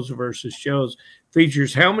of pros versus Joes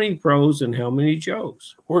features how many pros and how many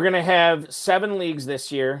Joes? We're going to have 7 leagues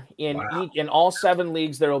this year. In all 7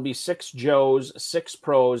 leagues, there will be 6 Joes, 6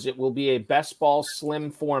 pros. It will be a best ball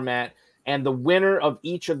slim format. And the winner of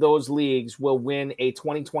each of those leagues will win a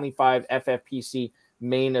 2025 FFPC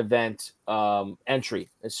main event entry.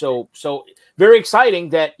 So very exciting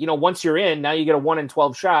that, once you're in, now you get a 1 in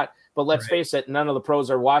 12 shot. But let's face it, none of the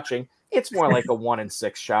pros are watching. It's more like a 1 in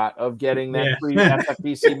 6 shot of getting that free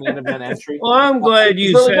FFPC main event entry. Well, I'm glad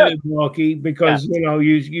you said it, Walkie, because,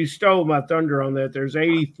 you stole my thunder on that. There's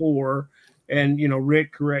 84. And,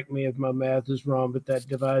 Rick, correct me if my math is wrong, but that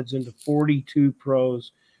divides into 42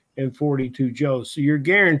 pros and 42 Joes. So you're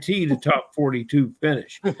guaranteed a top 42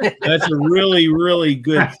 finish. That's a really, really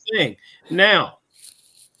good thing. Now,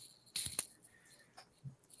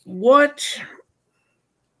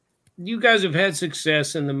 you guys have had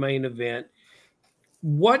success in the main event.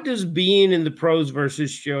 What does being in the pros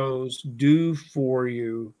versus Joes do for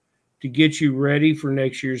you to get you ready for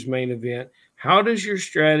next year's main event? How does your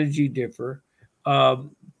strategy differ?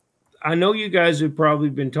 I know you guys have probably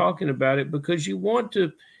been talking about it because you want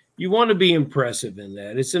to be impressive in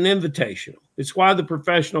that. It's an invitational. It's why the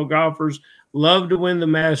professional golfers love to win the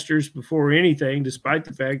Masters before anything, despite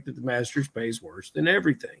the fact that the Masters pays worse than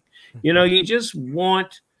everything. You just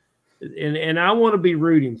want, and I want to be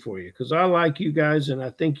rooting for you because I like you guys, and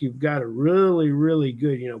I think you've got a really, really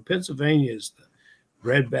good, Pennsylvania is the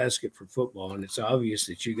breadbasket for football, and it's obvious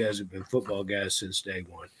that you guys have been football guys since day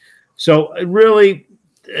one. So really,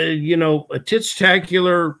 a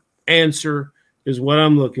tits-tacular answer is what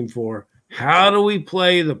I'm looking for. How do we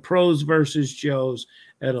play the pros versus Joes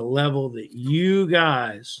at a level that you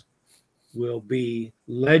guys will be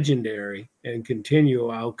legendary and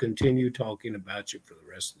I'll continue talking about you for the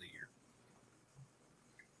rest of the year.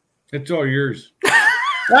 It's all yours.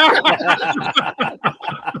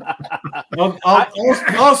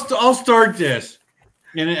 I'll start this,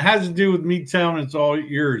 and it has to do with me telling it's all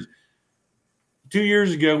yours. 2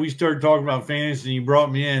 years ago, we started talking about fantasy, and you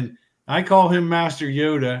brought me in. I call him Master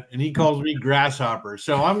Yoda, and he calls me Grasshopper.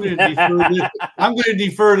 So I'm going to defer this. I'm going to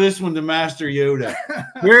defer this one to Master Yoda.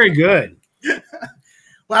 Very good.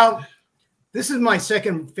 Well, this is my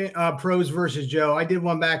second pros versus Joe. I did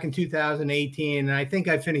one back in 2018, and I think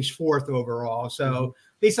I finished 4th overall. So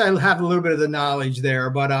at least I have a little bit of the knowledge there.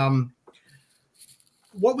 But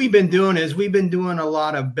what we've been doing is we've been doing a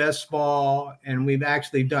lot of best ball, and we've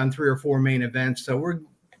actually done 3 or 4 main events. So we're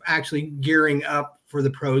actually gearing up for the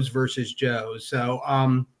pros versus Joes. So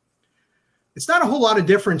it's not a whole lot of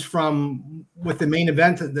difference from with the main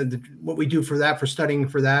event, what we do for that, for studying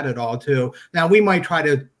for that at all too. Now we might try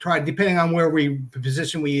depending on where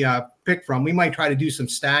position we pick from, we might try to do some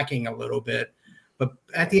stacking a little bit. But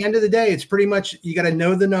at the end of the day, it's pretty much, you got to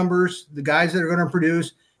know the numbers, the guys that are going to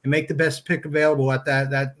produce, and make the best pick available at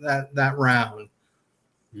that round.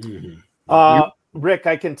 Mm-hmm. Rick,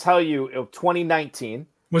 I can tell you, 2019.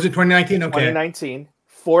 Was it 2019? Okay. 2019,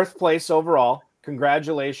 4th place overall.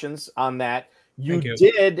 Congratulations on that. You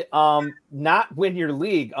did not win your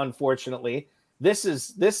league, unfortunately. This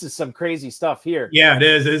is some crazy stuff here. Yeah, it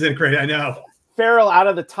is. Isn't it crazy? I know. Ferrell, out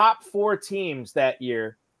of the top 4 teams that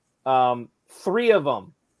year, 3 of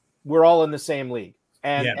them were all in the same league.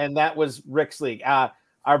 And that was Rick's league.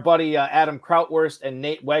 Our buddy Adam Krautwurst and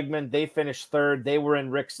Nate Wegman, they finished 3rd. They were in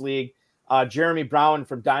Rick's league. Jeremy Brown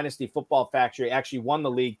from Dynasty Football Factory actually won the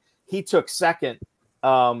league. He took 2nd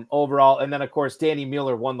overall. And then, of course, Danny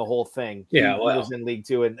Mueller won the whole thing. He was in league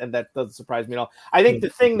 2, and that doesn't surprise me at all. I think the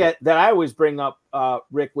thing that I always bring up,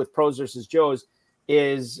 Rick, with pros versus Joes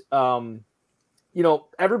is,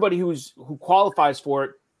 everybody who qualifies for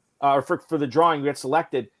it, or for the drawing, who gets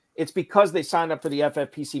selected, it's because they signed up for the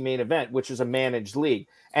FFPC main event, which is a managed league.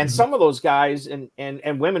 And some of those guys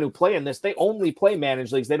and women who play in this, they only play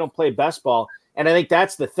managed leagues. They don't play best ball. And I think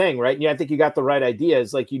that's the thing, right? Yeah, I think you got the right idea.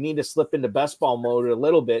 Is like you need to slip into best ball mode a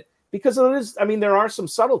little bit because it is. I mean, there are some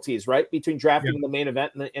subtleties, right, between drafting the main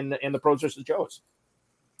event and the pros versus Joes.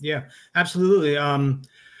 Yeah, absolutely.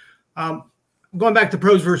 Going back to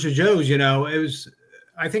pros versus Joes, it was.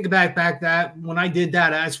 I think back that when I did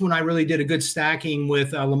that, that's when I really did a good stacking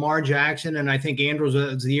with Lamar Jackson, and I think Andrews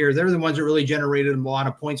was the year. They're the ones that really generated a lot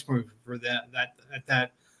of points for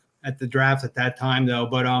that at the draft at that time, though.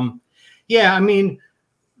 But yeah, I mean,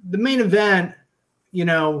 the main event,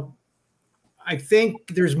 I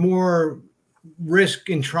think there's more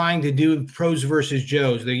risk in trying to do pros versus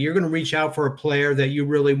Joes. That you're going to reach out for a player that you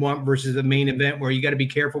really want versus the main event where you got to be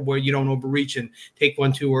careful where you don't overreach and take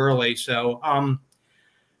one too early. So,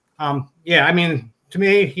 yeah, I mean, to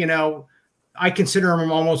me, I consider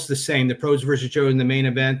them almost the same, the pros versus Joes in the main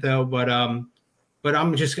event, though. But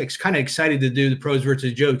I'm just kind of excited to do the pros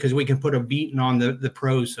versus Joe because we can put a beating on the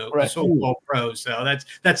pros, so the so-called pros. So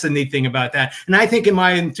that's the neat thing about that. And I think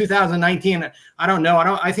in 2019, I don't know,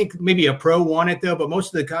 I think maybe a pro won it though, but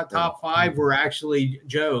most of the top 5 were actually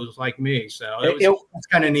Joes like me. So it's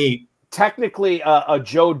kind of neat. Technically, a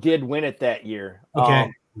Joe did win it that year.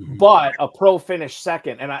 Okay. But a pro finished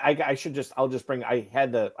second, and I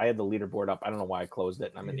had the leaderboard up. I don't know why I closed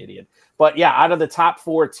it, and I'm an idiot. But yeah, out of the top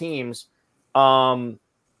 4 teams, out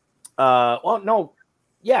of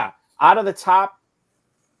the top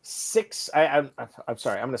 6, I'm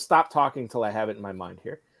sorry, I'm going to stop talking till I have it in my mind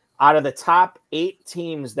here. Out of the top 8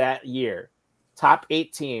 teams that year,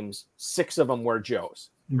 6 of them were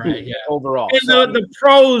Joes. Right. Yeah. Overall, and the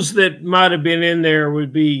pros that might have been in there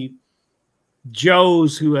would be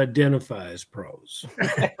Joes who identify as pros.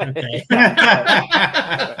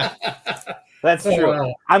 That's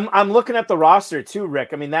true. I'm looking at the roster too, Rick.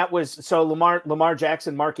 I mean, that was so Lamar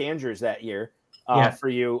Jackson, Mark Andrews that year for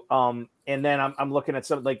you. And then I'm looking at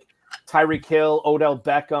some like Tyreek Hill, Odell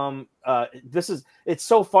Beckham. It's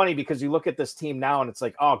so funny because you look at this team now and it's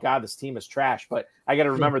like, oh God, this team is trash. But I got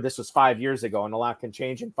to remember this was 5 years ago and a lot can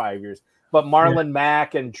change in 5 years. But Marlon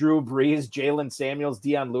Mack and Drew Brees, Jalen Samuels,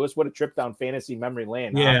 Deion Lewis, what a trip down fantasy memory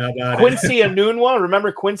lane. Quincy Enunwa,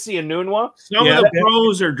 remember Quincy Enunwa? Some of the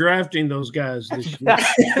pros are drafting those guys this year.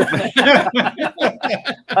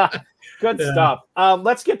 Good stuff.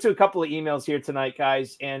 Let's get to a couple of emails here tonight,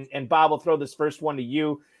 guys. And Bob, I'll throw this first one to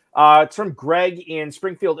you. It's from Greg in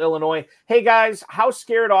Springfield, Illinois. Hey, guys, how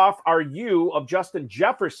scared off are you of Justin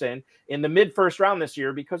Jefferson in the mid-first round this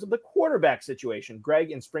year because of the quarterback situation?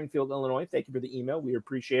 Greg in Springfield, Illinois, thank you for the email. We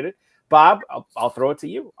appreciate it. Bob, I'll throw it to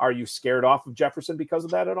you. Are you scared off of Jefferson because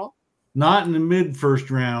of that at all? Not in the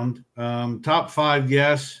mid-first round. Top 5,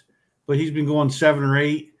 yes, but he's been going 7 or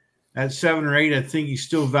 8. At 7 or 8, I think he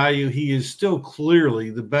is still clearly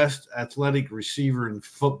the best athletic receiver in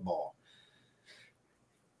football.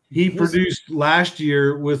 He produced last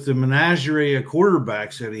year with the menagerie of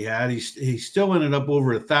quarterbacks that he had. He still ended up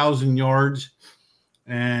over 1,000 yards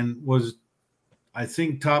and was, I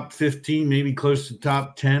think, top 15, maybe close to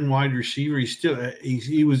top 10 wide receiver.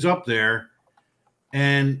 He was up there.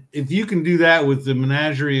 And if you can do that with the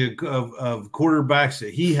menagerie of quarterbacks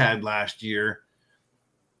that he had last year,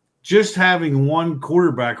 just having one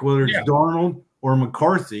quarterback, whether it's Darnold or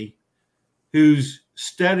McCarthy, who's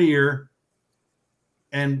steadier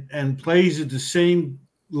and plays at the same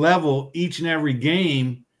level each and every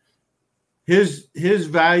game, his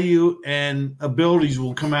value and abilities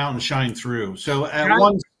will come out and shine through. So at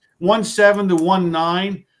 1.7 to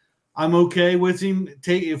 1.9, I'm okay with him.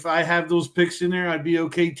 If I have those picks in there, I'd be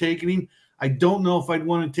okay taking him. I don't know if I'd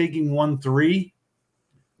want to take him 1.3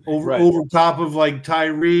 over top of like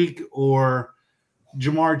Tyreek or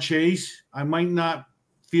Jamar Chase. I might not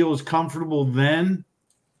feel as comfortable then.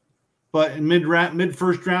 But in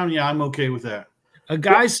mid-first round, yeah, I'm okay with that. A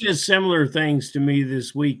guy says similar things to me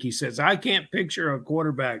this week. He says, I can't picture a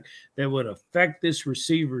quarterback that would affect this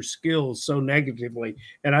receiver's skills so negatively.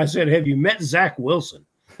 And I said, have you met Zach Wilson?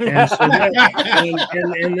 And so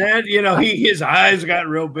his eyes got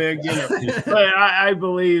real big. But I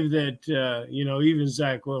believe that, even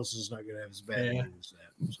Zach Wilson's not going to have as bad as that.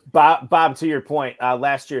 Bob, to your point,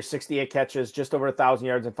 last year, 68 catches, just over 1,000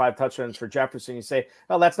 yards and 5 touchdowns for Jefferson. You say,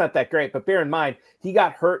 oh, that's not that great. But bear in mind, he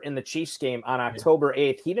got hurt in the Chiefs game on October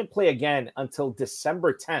 8th. He didn't play again until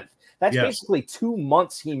December 10th. That's basically 2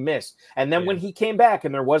 months he missed. And then when he came back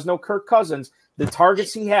and there was no Kirk Cousins, the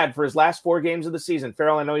targets he had for his last 4 games of the season.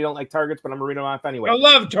 Ferrell, I know you don't like targets, but I'm going to read them off anyway. I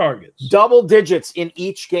love targets. Double digits in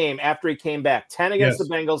each game after he came back. 10 against the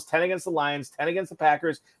Bengals, 10 against the Lions, 10 against the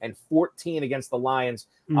Packers, and 14 against the Lions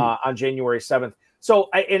on January 7th. So,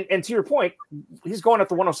 and to your point, he's going at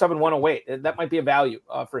the 107, 108. That might be a value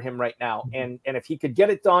for him right now. And if he could get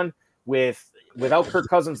it done without Kirk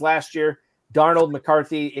Cousins last year, Darnold,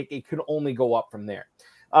 McCarthy, it could only go up from there.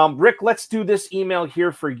 Rick, let's do this email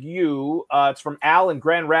here for you. It's from Al in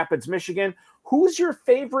Grand Rapids, Michigan. Who's your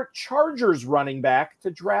favorite Chargers running back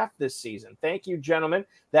to draft this season? Thank you, gentlemen.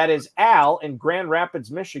 That is Al in Grand Rapids,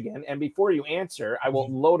 Michigan. And before you answer, I will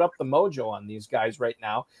load up the mojo on these guys right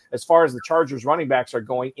now. As far as the Chargers running backs are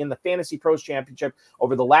going in the Fantasy Pros Championship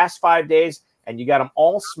over the last 5 days, and you got them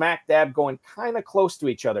all smack dab going kind of close to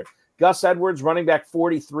each other. Gus Edwards, running back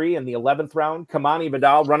 43 in the 11th round. Kamani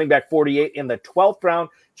Vidal, running back 48 in the 12th round.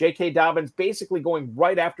 J.K. Dobbins basically going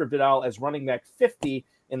right after Vidal as running back 50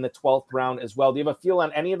 in the 12th round as well. Do you have a feel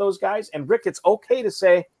on any of those guys? And Rick, it's okay to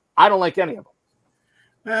say, I don't like any of them.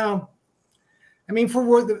 Well, I mean,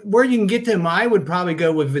 for where you can get to him, I would probably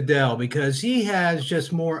go with Vidal because he has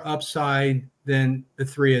just more upside than the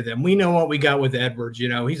three of them. We know what we got with Edwards. You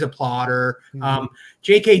know, he's a plotter.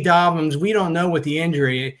 J.K. Dobbins, we don't know with the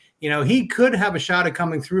injury. You know, he could have a shot at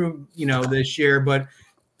coming through, you know, this year, but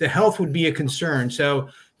the health would be a concern. So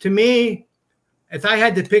to me, if I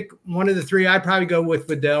had to pick one of the three, I'd probably go with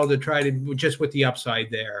Vidal to try to just with the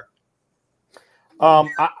upside there.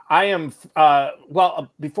 I am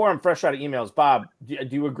well, before I'm fresh out of emails, Bob, do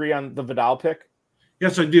you agree on the Vidal pick?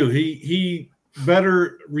 Yes, I do. He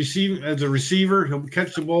better receive as a receiver. He'll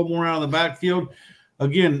catch the ball more out of the backfield.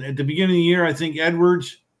 Again, at the beginning of the year, I think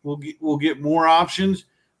Edwards will get more options.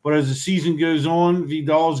 But as the season goes on,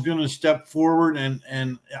 Vidal's going to step forward,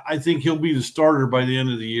 and I think he'll be the starter by the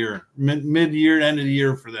end of the year, mid-year, end of the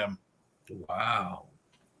year for them. Wow.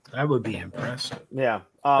 That would be impressive. Yeah.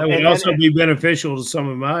 That would also be beneficial to some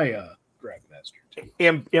of my draft master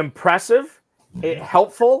team. Impressive,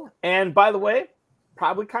 helpful, and by the way,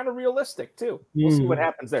 probably kind of realistic too. We'll see what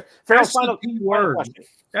happens there. That's the key word.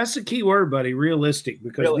 That's the key word, buddy, realistic,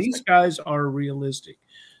 because these guys are realistic.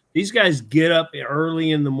 These guys get up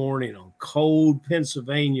early in the morning on cold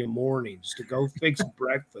Pennsylvania mornings to go fix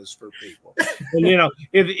breakfast for people. And, you know,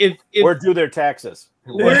 if or do their taxes.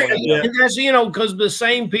 And that's, you know, because the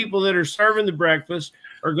same people that are serving the breakfast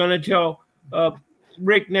are going to tell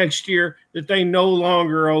Rick next year that they no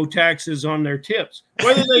longer owe taxes on their tips,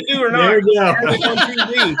 whether they do or not. On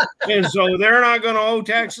TV. And so they're not going to owe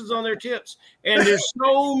taxes on their tips. And there's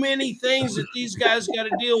so many things that these guys got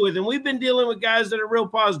to deal with. And we've been dealing with guys that are real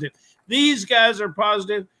positive. These guys are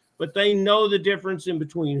positive, but they know the difference in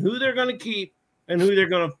between who they're going to keep and who they're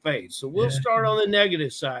going to fade. So we'll start on the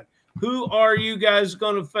negative side. Who are you guys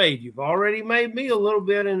going to fade? You've already made me a little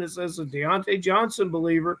bit, and it says a Deontay Johnson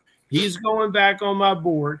believer. He's going back on my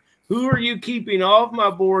board. Who are you keeping off my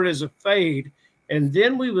board as a fade? And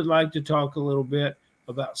then we would like to talk a little bit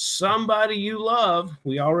about somebody you love.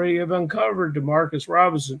 We already have uncovered DeMarcus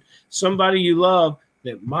Robinson, somebody you love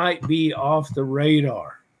that might be off the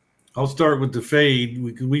radar. I'll start with the fade.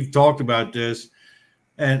 We've talked about this,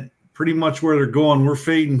 and pretty much where they're going, we're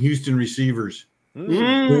fading Houston receivers.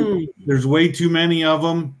 There's way too many of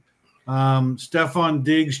them. Stephon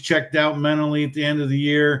Diggs checked out mentally at the end of the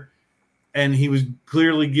year, and he was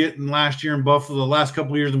clearly getting last year in Buffalo, the last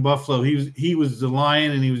couple of years in Buffalo, he was the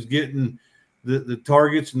lion, and he was getting the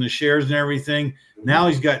targets and the shares and everything. Now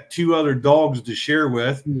he's got two other dogs to share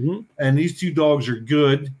with, and these two dogs are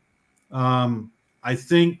good. I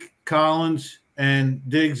think Collins and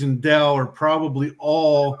Diggs and Dell are probably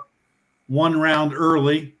all 1 round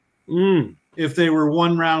early. If they were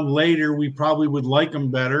 1 round later, we probably would like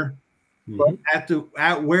them better. But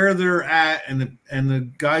at where they're at and the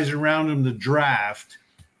guys around them, the draft,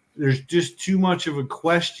 there's just too much of a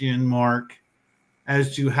question mark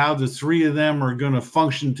as to how the three of them are going to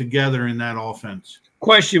function together in that offense.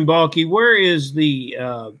 Question, Balky, where is the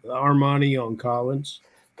Armani on Collins?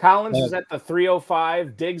 Collins is at the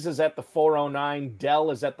 305. Diggs is at the 409.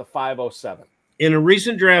 Dell is at the 507. In a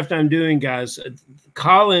recent draft I'm doing, guys,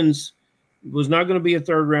 Collins was not going to be a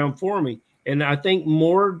 3rd round for me. And I think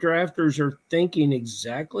more drafters are thinking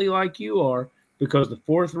exactly like you are, because the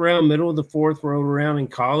 4th round, middle of the 4th rolled around, and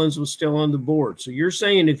Collins was still on the board. So you're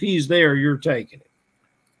saying if he's there, you're taking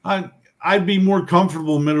it. I'd be more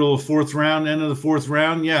comfortable middle of 4th round, end of the 4th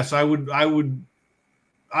round. Yes, I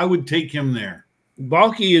would take him there.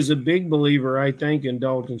 Balky is a big believer, I think, in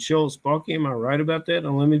Dalton Schultz. Balky, am I right about that?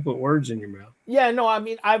 Don't let me put words in your mouth. Yeah, no, I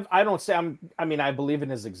mean, I don't say I believe in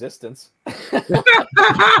his existence.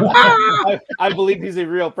 I believe he's a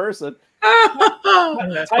real person.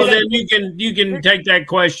 So then you can take that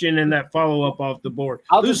question and that follow-up off the board.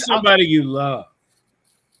 Who's somebody you love?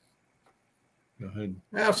 Go ahead.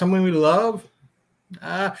 Well, someone we love?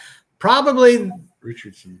 Probably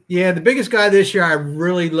Richardson. Yeah, the biggest guy this year I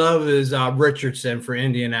really love is Richardson for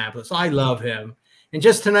Indianapolis. I love him. And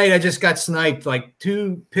just tonight, I just got sniped like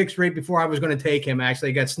 2 picks right before I was going to take him. Actually,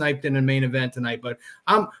 I got sniped in the main event tonight. But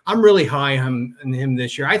I'm really high on him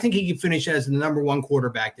this year. I think he could finish as the #1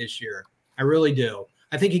 quarterback this year. I really do.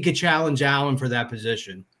 I think he could challenge Allen for that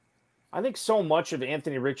position. I think so much of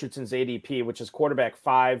Anthony Richardson's ADP, which is quarterback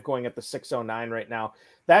 5, going at the 609 right now,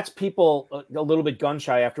 that's people a little bit gun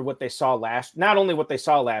shy after what they saw not only what they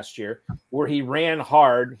saw last year, where he ran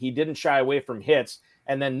hard, he didn't shy away from hits.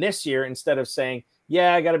 And then this year, instead of saying,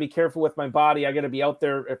 yeah, I got to be careful with my body, I got to be out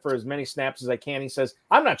there for as many snaps as I can, he says,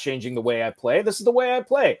 I'm not changing the way I play. This is the way I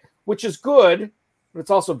play, which is good, but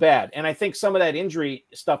it's also bad. And I think some of that injury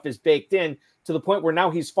stuff is baked in to the point where now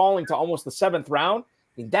he's falling to almost the 7th round.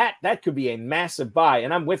 I mean, that could be a massive buy,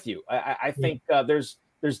 and I'm with you. I think there's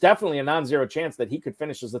definitely a non-zero chance that he could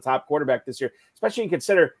finish as the top quarterback this year, especially when you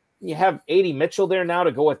consider you have A.D. Mitchell there now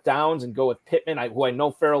to go with Downs and go with Pittman, who I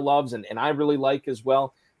know Ferrell loves and I really like as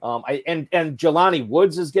well. And Jelani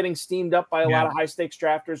Woods is getting steamed up by a lot of high-stakes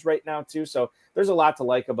drafters right now too. So there's a lot to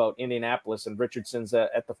like about Indianapolis, and Richardson's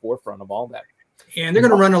at the forefront of all that. And they're going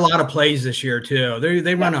to run a lot of plays this year too.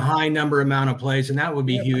 They run a high amount of plays, and that would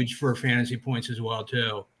be huge for fantasy points as well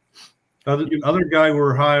too. Other guy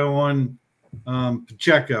we're high on,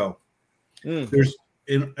 Pacheco. There's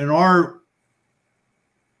in our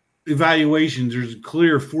evaluations, there's a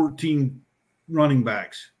clear 14 running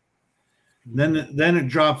backs. Then it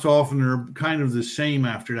drops off, and they're kind of the same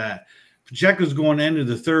after that. Pacheco's going into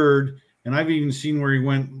the 3rd, and I've even seen where he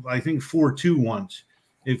went, I think 4-2 once.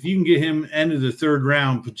 If you can get him end of the 3rd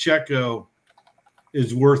round, Pacheco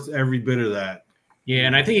is worth every bit of that. Yeah,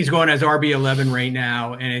 and I think he's going as RB11 right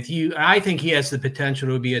now. And I think he has the potential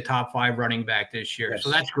to be a top 5 running back this year. Yes.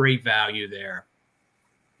 So that's great value there.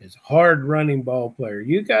 Is a hard running ball player.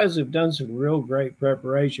 You guys have done some real great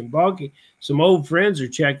preparation. Balky, some old friends are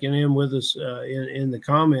checking in with us in the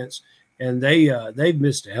comments, and they've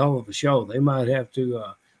missed a hell of a show. They might have to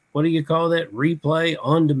what do you call that? Replay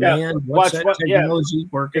on demand? Yeah. What's that technology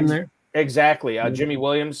working there? Exactly. Jimmy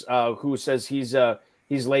Williams, who says he's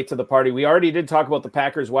late to the party. We already did talk about the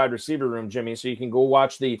Packers wide receiver room, Jimmy, so you can go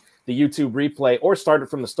watch the YouTube replay or start it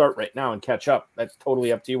from the start right now and catch up. That's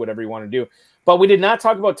totally up to you, whatever you want to do. But we did not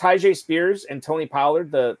talk about Tyjae Spears and Tony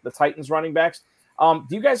Pollard, the Titans running backs. Do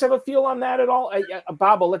you guys have a feel on that at all?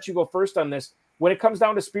 Bob, I'll let you go first on this. When it comes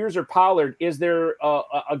down to Spears or Pollard, is there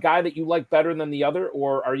a guy that you like better than the other,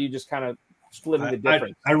 or are you just kind of splitting the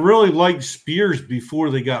difference? I really liked Spears before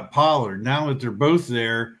they got Pollard. Now that they're both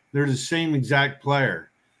there, they're the same exact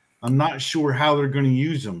player. I'm not sure how they're going to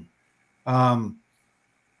use them.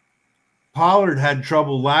 Pollard had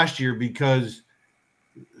trouble last year because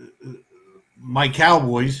my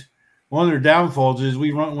Cowboys, one of their downfalls is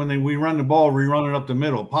we run the ball, we run it up the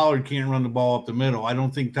middle. Pollard can't run the ball up the middle. I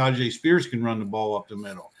don't think Tyjae Spears can run the ball up the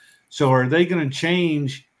middle. So are they going to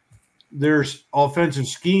change their offensive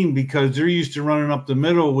scheme because they're used to running up the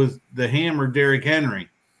middle with the hammer Derrick Henry?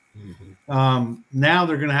 Now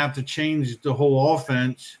they're going to have to change the whole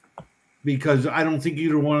offense because I don't think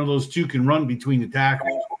either one of those two can run between the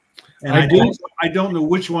tackles. And I don't know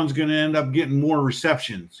which one's going to end up getting more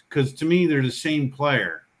receptions because to me they're the same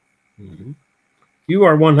player. You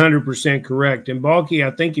are 100% correct. And Balky, I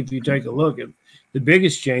think if you take a look at the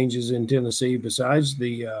biggest changes in Tennessee, besides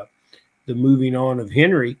the moving on of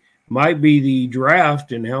Henry, might be the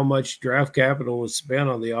draft and how much draft capital was spent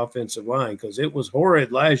on the offensive line, because it was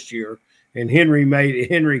horrid last year, and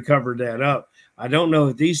Henry covered that up. I don't know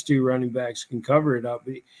if these two running backs can cover it up.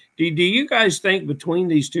 Do you guys think between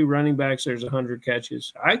these two running backs there's 100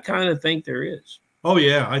 catches? I kind of think there is. Oh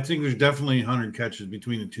yeah, I think there's definitely 100 catches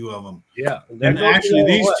between the two of them. Yeah, and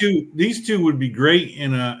actually these two would be great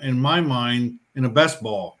in my mind in a best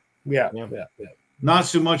ball. Yeah. Not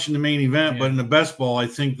so much in the main event, but in the best ball, I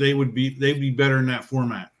think they'd be better in that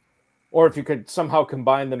format. Or if you could somehow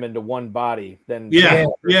combine them into one body, then yeah.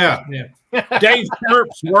 Dave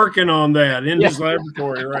Sharp's working on that in his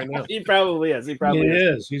laboratory right now. He probably is. He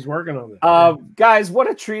is. He's working on that. Guys,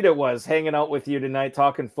 what a treat it was hanging out with you tonight,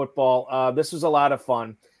 talking football. This was a lot of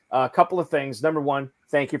fun. A couple of things. Number one,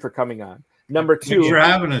 thank you for coming on. Number two, thanks for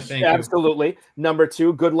having us. Absolutely. Number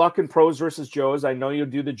two, good luck in Pros versus Joes. I know you'll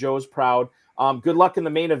do the Joes proud. Good luck in the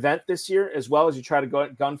main event this year, as well as you try to go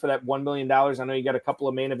gun for that $1 million. I know you got a couple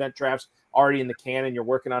of main event drafts already in the can, and you're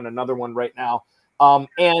working on another one right now.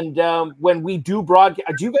 When we do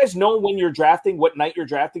broadcast, do you guys know when you're drafting, what night you're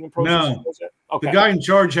drafting in Pros? No. Okay. The guy in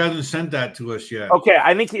charge hasn't sent that to us yet. Okay,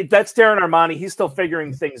 I think that's Darren Armani. He's still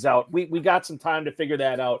figuring things out. We got some time to figure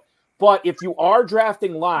that out. But if you are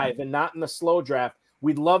drafting live and not in the slow draft,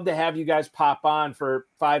 We'd love to have you guys pop on for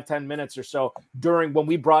 5-10 minutes or so during when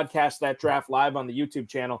we broadcast that draft live on the YouTube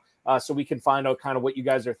channel, so we can find out kind of what you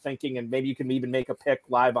guys are thinking, and maybe you can even make a pick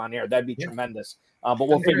live on air. That'd be tremendous. But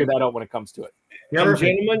we'll figure that out when it comes to it. And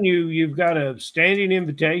gentlemen, you've got a standing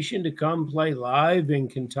invitation to come play live in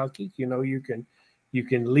Kentucky. You know, you can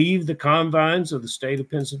leave the confines of the state of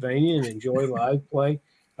Pennsylvania and enjoy live play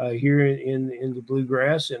here in the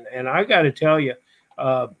Bluegrass. And I got to tell you,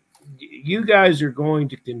 you guys are going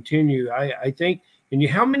to continue. I think. And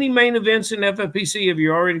how many main events in FFPC have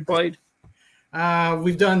you already played?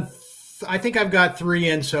 We've done. I think I've got 3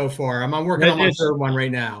 in so far. I'm working on my 3rd one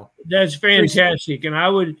right now. That's fantastic. And I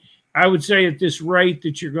would say at this rate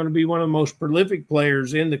that you're going to be one of the most prolific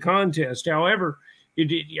players in the contest. However,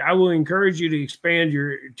 I will encourage you to expand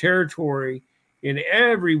your territory in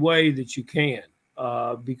every way that you can,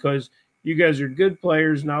 because you guys are good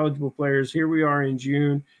players, knowledgeable players. Here we are in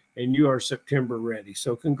June, and you are September ready.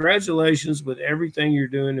 So congratulations with everything you're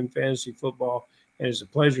doing in fantasy football, and it's a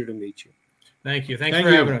pleasure to meet you. Thank you. Thanks for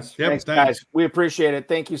having us. Yep, thanks, guys. We appreciate it.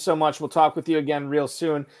 Thank you so much. We'll talk with you again real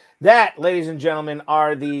soon. That, ladies and gentlemen,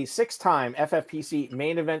 are the 6-time FFPC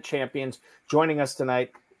main event champions joining us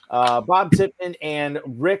tonight. Bob Titman and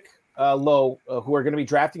Rick Lowe, who are going to be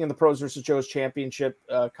drafting in the Pros vs. Joes Championship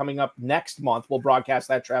coming up next month. We'll broadcast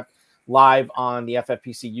that draft live on the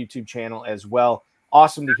FFPC YouTube channel as well.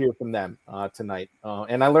 Awesome to hear from them tonight.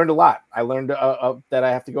 And I learned a lot. I learned that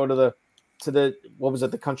I have to go to the what was it,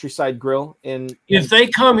 the Countryside Grill if they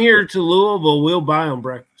come here to Louisville, we'll buy them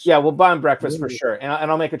breakfast. Yeah, we'll buy them breakfast for sure. And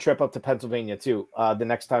I'll make a trip up to Pennsylvania too the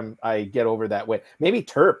next time I get over that way. Maybe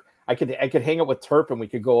Terp. I could hang out with Terp and we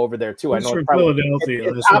could go over there too. I know it's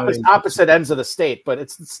Philadelphia. It's opposite ends of the state, but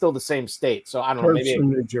it's still the same state. So I don't know. Maybe from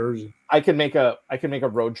New Jersey. I can make a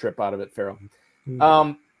road trip out of it, Ferrell.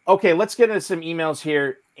 Okay, let's get into some emails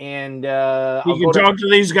here, and you can talk to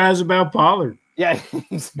these guys about Pollard. Yeah,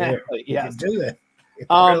 exactly. Yeah, do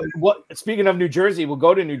that. Speaking of New Jersey, we'll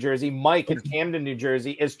go to New Jersey. Mike in Camden, New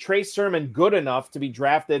Jersey. Is Trey Sermon good enough to be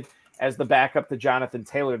drafted as the backup to Jonathan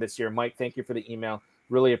Taylor this year? Mike, thank you for the email.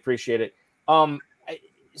 Really appreciate it. I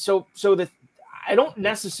don't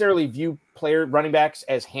necessarily view running backs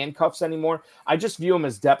as handcuffs anymore. I just view them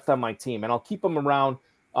as depth on my team, and I'll keep them around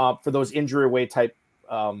for those injury away type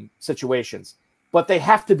situations. But they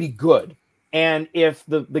have to be good. And if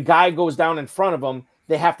the guy goes down in front of them,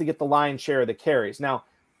 they have to get the lion's share of the carries. Now,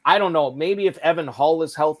 I don't know. Maybe if Evan Hull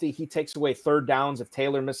is healthy, he takes away 3rd downs if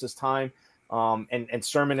Taylor misses time, and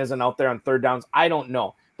Sermon isn't out there on 3rd downs. I don't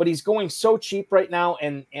know. But he's going so cheap right now,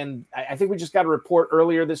 and I think we just got a report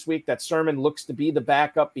earlier this week that Sermon looks to be the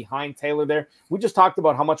backup behind Taylor there. We just talked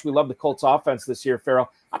about how much we love the Colts offense this year,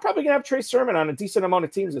 Ferrell. I'm probably going to have Trey Sermon on a decent amount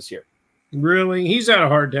of teams this year. Really? He's had a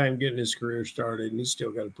hard time getting his career started, and he's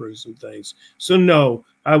still got to prove some things. So, no,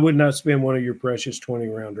 I would not spend one of your precious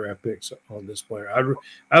 20-round draft picks on this player.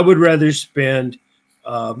 I would rather spend,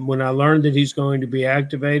 when I learned that he's going to be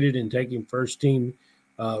activated and taking first-team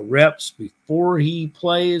reps before he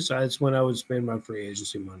plays, that's when I would spend my free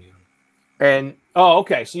agency money on him. And,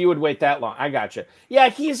 okay, so you would wait that long. I got you. Yeah,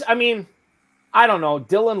 I don't know,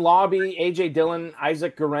 Dylan Lobby, A.J. Dillon,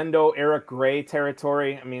 Isaac Garendo, Eric Gray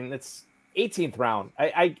territory. I mean, it's 18th round.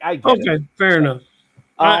 I get it. Okay, fair enough.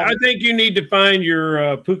 I think you need to find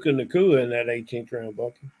your Puka Nacua in that 18th round,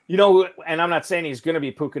 Bucky. You know, and I'm not saying he's going to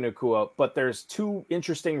be Puka Nacua, but there's 2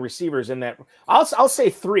 interesting receivers in that. I'll say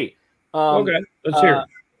 3. Okay, let's hear it.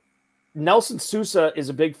 Nelson Sousa is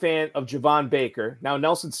a big fan of Javon Baker. Now,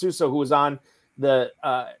 Nelson Sousa, who was on the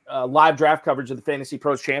live draft coverage of the Fantasy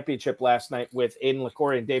Pros Championship last night with Aiden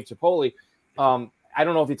LaCour and Dave Cipolle, I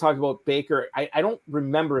don't know if he talked about Baker. I don't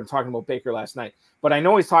remember him talking about Baker last night, but I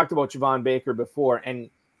know he's talked about Javon Baker before. And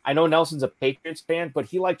I know Nelson's a Patriots fan, but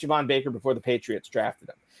he liked Javon Baker before the Patriots drafted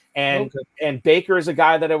him. And Baker is a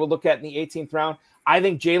guy that I would look at in the 18th round. I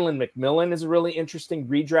think Jalen McMillan is a really interesting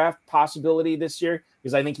redraft possibility this year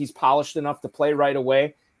because I think he's polished enough to play right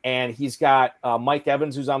away. And he's got Mike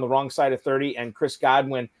Evans, who's on the wrong side of 30, and Chris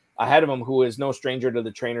Godwin ahead of him, who is no stranger to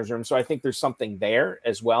the trainer's room. So I think there's something there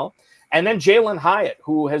as well. And then Jalen Hyatt,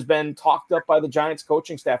 who has been talked up by the Giants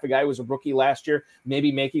coaching staff, a guy who was a rookie last year,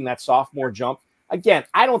 maybe making that sophomore jump. Again,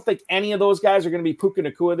 I don't think any of those guys are going to be Puka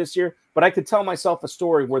Nacua this year, but I could tell myself a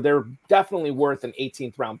story where they're definitely worth an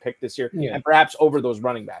 18th round pick this year, and perhaps over those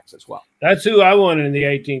running backs as well. That's who I wanted in the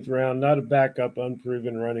 18th round, not a backup,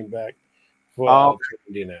 unproven running back for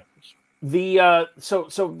Indianapolis.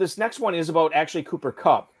 So this next one is about actually Cooper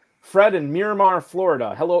Kupp. Fred in Miramar,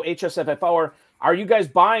 Florida. Hello, hsffhour. Are you guys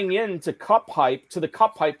buying into the Cup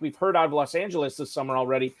hype we've heard out of Los Angeles this summer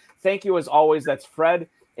already? Thank you as always. That's Fred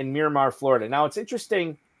in Miramar, Florida. Now, it's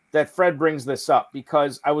interesting that Fred brings this up,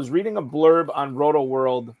 because I was reading a blurb on Roto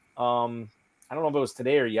World. I don't know if it was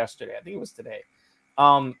today or yesterday. I think it was today.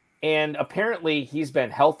 And apparently he's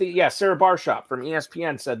been healthy. Yeah, Sarah Barshop from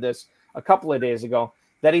ESPN said this a couple of days ago,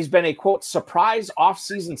 that he's been a, quote, surprise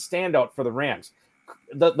offseason standout for the Rams.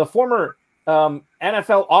 The former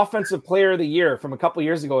NFL Offensive Player of the Year from a couple of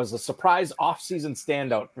years ago is a surprise offseason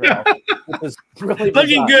standout. It was really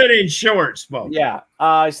looking good in shorts, folks. Yeah,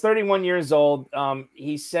 he's 31 years old.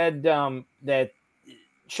 He said that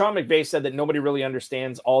Sean McVay said that nobody really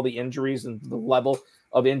understands all the injuries and the level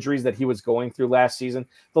of injuries that he was going through last season.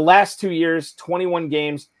 The last 2 years, 21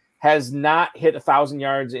 games, has not hit 1,000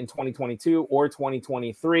 yards in 2022 or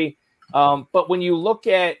 2023. But when you look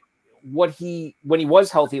at when he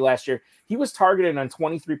was healthy last year, he was targeted on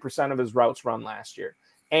 23% of his routes run last year.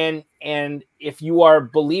 And if you are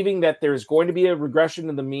believing that there's going to be a regression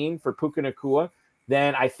to the mean for Puka Nacua,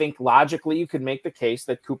 then I think logically you could make the case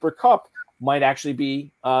that Cooper Kupp might actually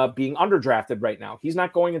be being underdrafted right now. He's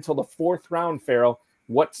not going until the 4th round, Ferrell.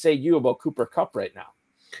 What say you about Cooper Kupp right now?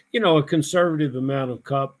 You know, a conservative amount of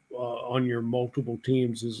Kupp on your multiple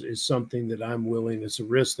teams is something that I'm willing, it's a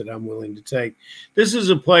risk that I'm willing to take. This is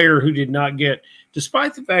a player who did not get,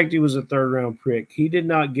 despite the fact he was a 3rd round pick, he did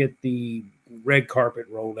not get the red carpet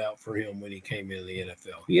rolled out for him when he came into the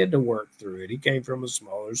NFL. He had to work through it. He came from a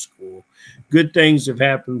smaller school. Good things have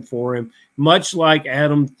happened for him, much like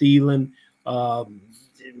Adam Thielen.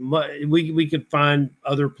 We could find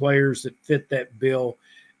other players that fit that bill.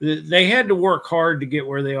 They had to work hard to get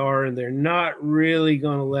where they are, and they're not really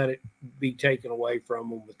going to let it be taken away from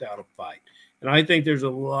them without a fight. And I think there's a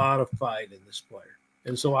lot of fight in this player.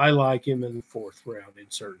 And so I like him in the 4th round in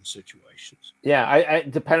certain situations. Yeah, I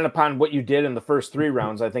depending upon what you did in the first 3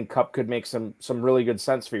 rounds, I think Kupp could make some really good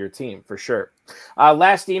sense for your team, for sure.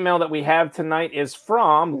 Last email that we have tonight is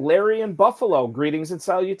from Larry in Buffalo. Greetings and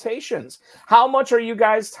salutations. How much are you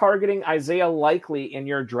guys targeting Isaiah Likely in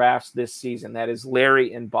your drafts this season? That is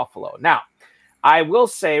Larry in Buffalo. Now, I will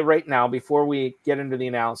say right now, before we get into the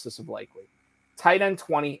analysis of Likely, tight end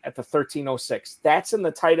 20 at the 1306. That's in the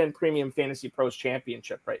tight end premium fantasy pros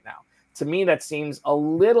championship right now. To me, that seems a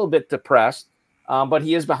little bit depressed, but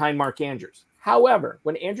he is behind Mark Andrews. However,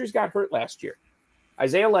 when Andrews got hurt last year,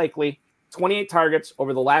 Isaiah Likely, 28 targets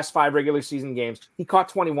over the last 5 regular season games. He caught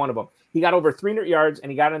 21 of them. He got over 300 yards, and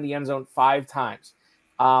he got in the end zone 5 times.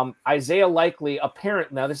 Isaiah Likely,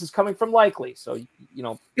 apparently, now this is coming from Likely, so, you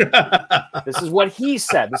know, this is what he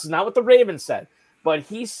said. This is not what the Ravens said, but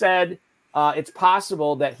he said it's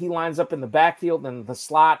possible that he lines up in the backfield and the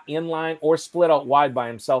slot, inline, or split out wide by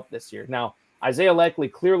himself this year. Now, Isaiah Likely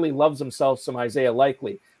clearly loves himself some Isaiah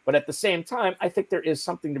Likely, but at the same time, I think there is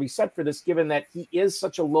something to be said for this, given that he is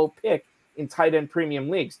such a low pick in tight end premium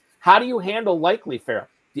leagues. How do you handle Likely, Farrah?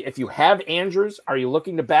 If you have Andrews, are you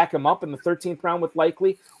looking to back him up in the 13th round with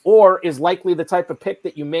Likely, or is Likely the type of pick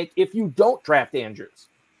that you make if you don't draft Andrews?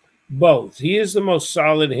 Both. He is the most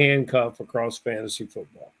solid handcuff across fantasy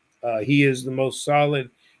football. He is the most solid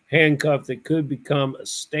handcuff that could become a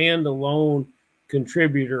standalone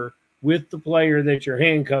contributor with the player that you're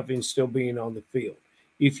handcuffing still being on the field.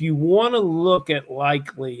 If you want to look at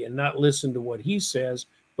Likely and not listen to what he says,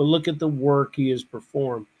 but look at the work he has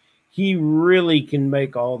performed, he really can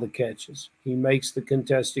make all the catches. He makes the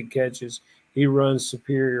contested catches. He runs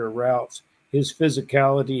superior routes. His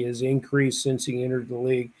physicality has increased since he entered the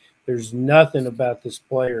league. There's nothing about this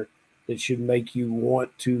player that should make you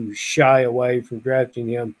want to shy away from drafting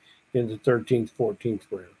him in the 13th, 14th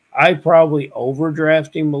round. I probably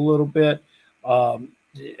overdraft him a little bit,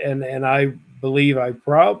 and I believe I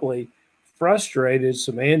probably frustrated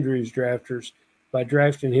some Andrews drafters by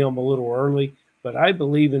drafting him a little early. But I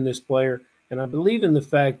believe in this player, and I believe in the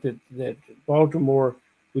fact that Baltimore,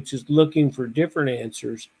 which is looking for different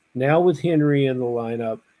answers, now with Henry in the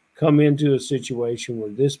lineup, come into a situation where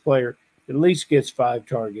this player at least gets 5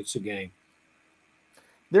 targets a game.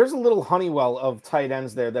 There's a little Honeywell of tight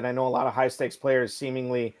ends there that I know a lot of high-stakes players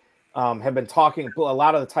seemingly have been talking. A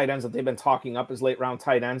lot of the tight ends that they've been talking up as late-round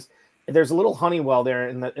tight ends. There's a little Honeywell there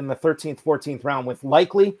in the 13th, 14th round with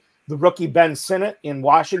Likely, the rookie Ben Sinnott in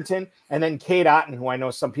Washington, and then Cade Otton, who I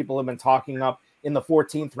know some people have been talking up in the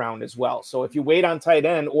 14th round as well. So if you wait on tight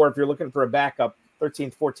end, or if you're looking for a backup,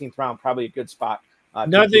 13th, 14th round, probably a good spot.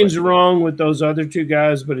 Nothing's wrong with those other 2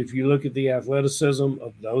 guys, but if you look at the athleticism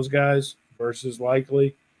of those guys versus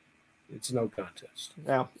Likely, it's no contest.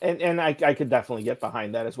 Yeah, and I could definitely get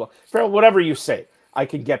behind that as well. Ferrell, whatever you say, I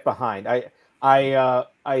can get behind.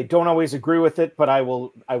 I don't always agree with it, but I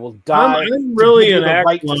will die. I'm really an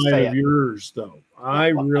act line of yours, though. I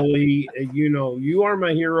really, you know, you are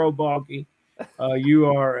my hero, Balky. You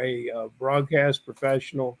are a broadcast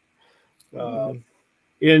professional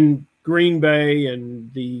in Green Bay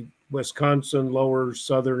and the Wisconsin lower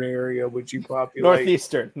southern area, which you populate.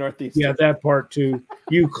 Northeastern. Yeah, that part too.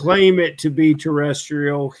 You claim it to be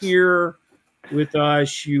terrestrial. Here with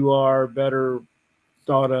us, you are better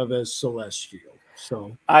thought of as celestial.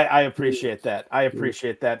 So I appreciate that. I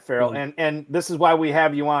appreciate that, Ferrell. And this is why we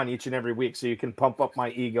have you on each and every week, so you can pump up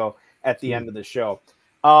my ego at the end of the show.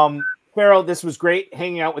 Ferrell, this was great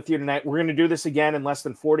hanging out with you tonight. We're going to do this again in less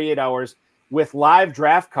than 48 hours with live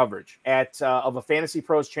draft coverage of a Fantasy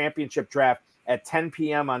Pros Championship draft at 10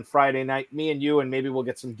 p.m. on Friday night. Me and you, and maybe we'll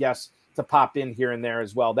get some guests to pop in here and there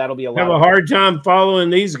as well. That'll be a lot. Have a hard time following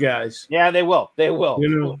these guys. Yeah, they will. They will. You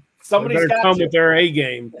know, somebody's got come to. with their A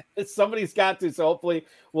game. Somebody's got to. So hopefully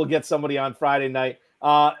we'll get somebody on Friday night.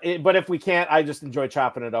 But if we can't, I just enjoy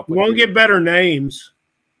chopping it up. We won't get better names.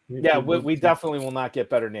 Yeah, we definitely will not get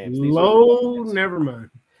better names. Lowe, never mind.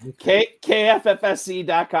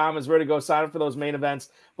 KFFSC.com is where to go sign up for those main events,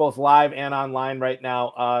 both live and online right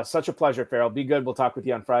now. Such a pleasure, Ferrell. Be good. We'll talk with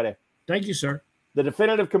you on Friday. Thank you, sir. The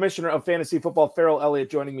definitive commissioner of fantasy football, Ferrell Elliott,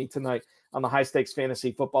 joining me tonight on the High Stakes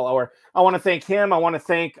Fantasy Football Hour. I want to thank him. I want to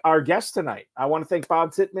thank our guests tonight. I want to thank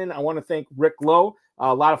Bob Titman. I want to thank Rick Lowe.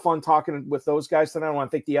 A lot of fun talking with those guys tonight. I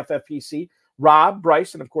want to thank the FFPC, Rob,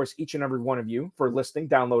 Bryce, and of course, each and every one of you for listening,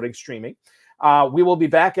 downloading, streaming. We will be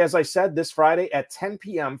back, as I said, this Friday at 10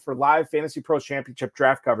 p.m. for live Fantasy Pros Championship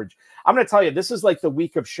draft coverage. I'm going to tell you, this is like the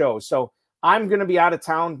week of shows. So I'm going to be out of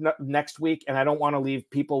town next week, and I don't want to leave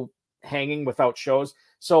people hanging without shows.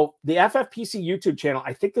 So the FFPC YouTube channel,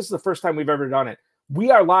 I think this is the first time we've ever done it. We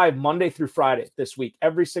are live Monday through Friday this week,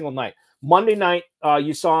 every single night. Monday night,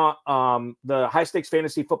 you saw the High Stakes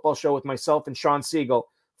Fantasy Football Show with myself and Sean Siegel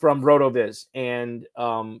from RotoViz and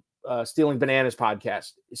Stealing Bananas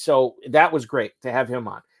podcast. So that was great to have him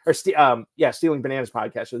on. Or Stealing Bananas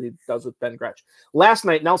podcast, so he does with Ben Gretsch. Last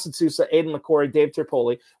night, Nelson Sousa, Aiden LaCorey, Dave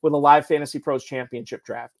Terpoli with a live Fantasy Pros Championship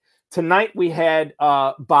draft. Tonight we had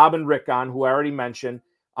Bob and Rick on, who I already mentioned.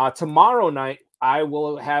 Tomorrow night, I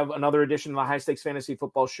will have another edition of the High Stakes Fantasy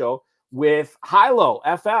Football Show with Hilo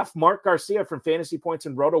FF, Mark Garcia from Fantasy Points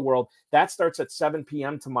and Roto World. That starts at 7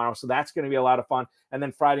 p.m. tomorrow, so that's going to be a lot of fun. And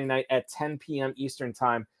then Friday night at 10 p.m. Eastern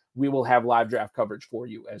time, we will have live draft coverage for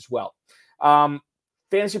you as well.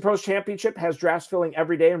 Fantasy Pros Championship has drafts filling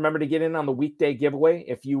every day. Remember to get in on the weekday giveaway.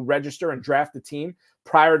 If you register and draft the team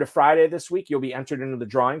prior to Friday this week, you'll be entered into the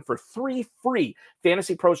drawing for 3 free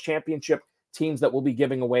Fantasy Pros Championship teams that we'll be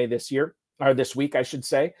giving away this week, I should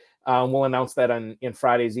say. We'll announce that in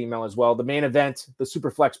Friday's email as well. The main event, the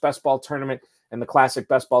Superflex Best Ball Tournament, and the Classic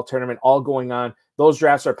Best Ball Tournament all going on. Those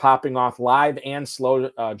drafts are popping off live and slow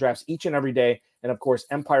drafts each and every day. And, of course,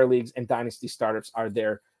 Empire Leagues and Dynasty Startups are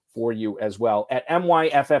there for you as well at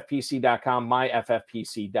myffpc.com,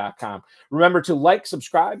 myffpc.com. Remember to like,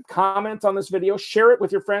 subscribe, comment on this video, share it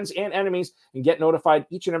with your friends and enemies, and get notified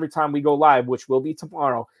each and every time we go live, which will be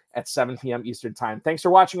tomorrow at 7 p.m. Eastern time. Thanks for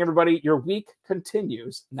watching, everybody. Your week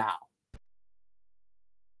continues now.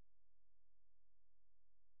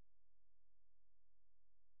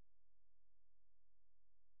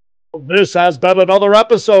 This has been another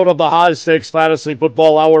episode of the High Stakes Fantasy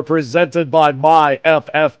Football Hour presented by myffpc.com.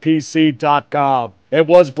 It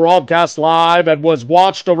was broadcast live and was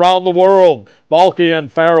watched around the world. Balky and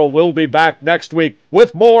Ferrell will be back next week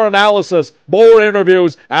with more analysis, more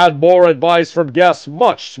interviews, and more advice from guests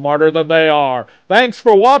much smarter than they are. Thanks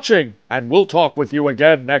for watching, and we'll talk with you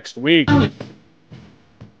again next week.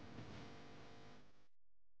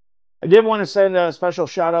 I did want to send a special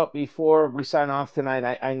shout out before we sign off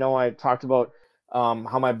tonight. I know I talked about how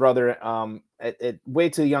my brother, at way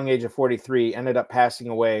too young age of 43, ended up passing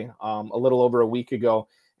away a little over a week ago.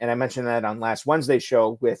 And I mentioned that on last Wednesday's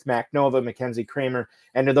show with Mac Nova, Mackenzie Kramer.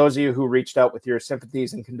 And to those of you who reached out with your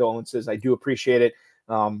sympathies and condolences, I do appreciate it.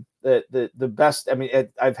 The best, I mean,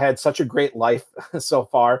 I've had such a great life so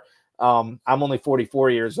far. I'm only 44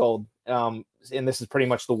 years old. And this is pretty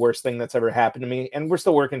much the worst thing that's ever happened to me. And we're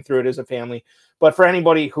still working through it as a family. But for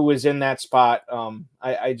anybody who is in that spot,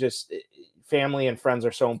 I just, family and friends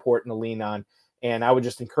are so important to lean on. And I would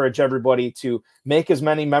just encourage everybody to make as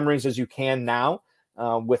many memories as you can now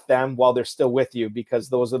with them while they're still with you, because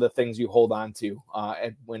those are the things you hold on to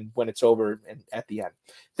when it's over and at the end.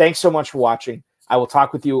 Thanks so much for watching. I will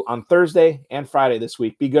talk with you on Thursday and Friday this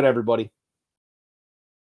week. Be good, everybody.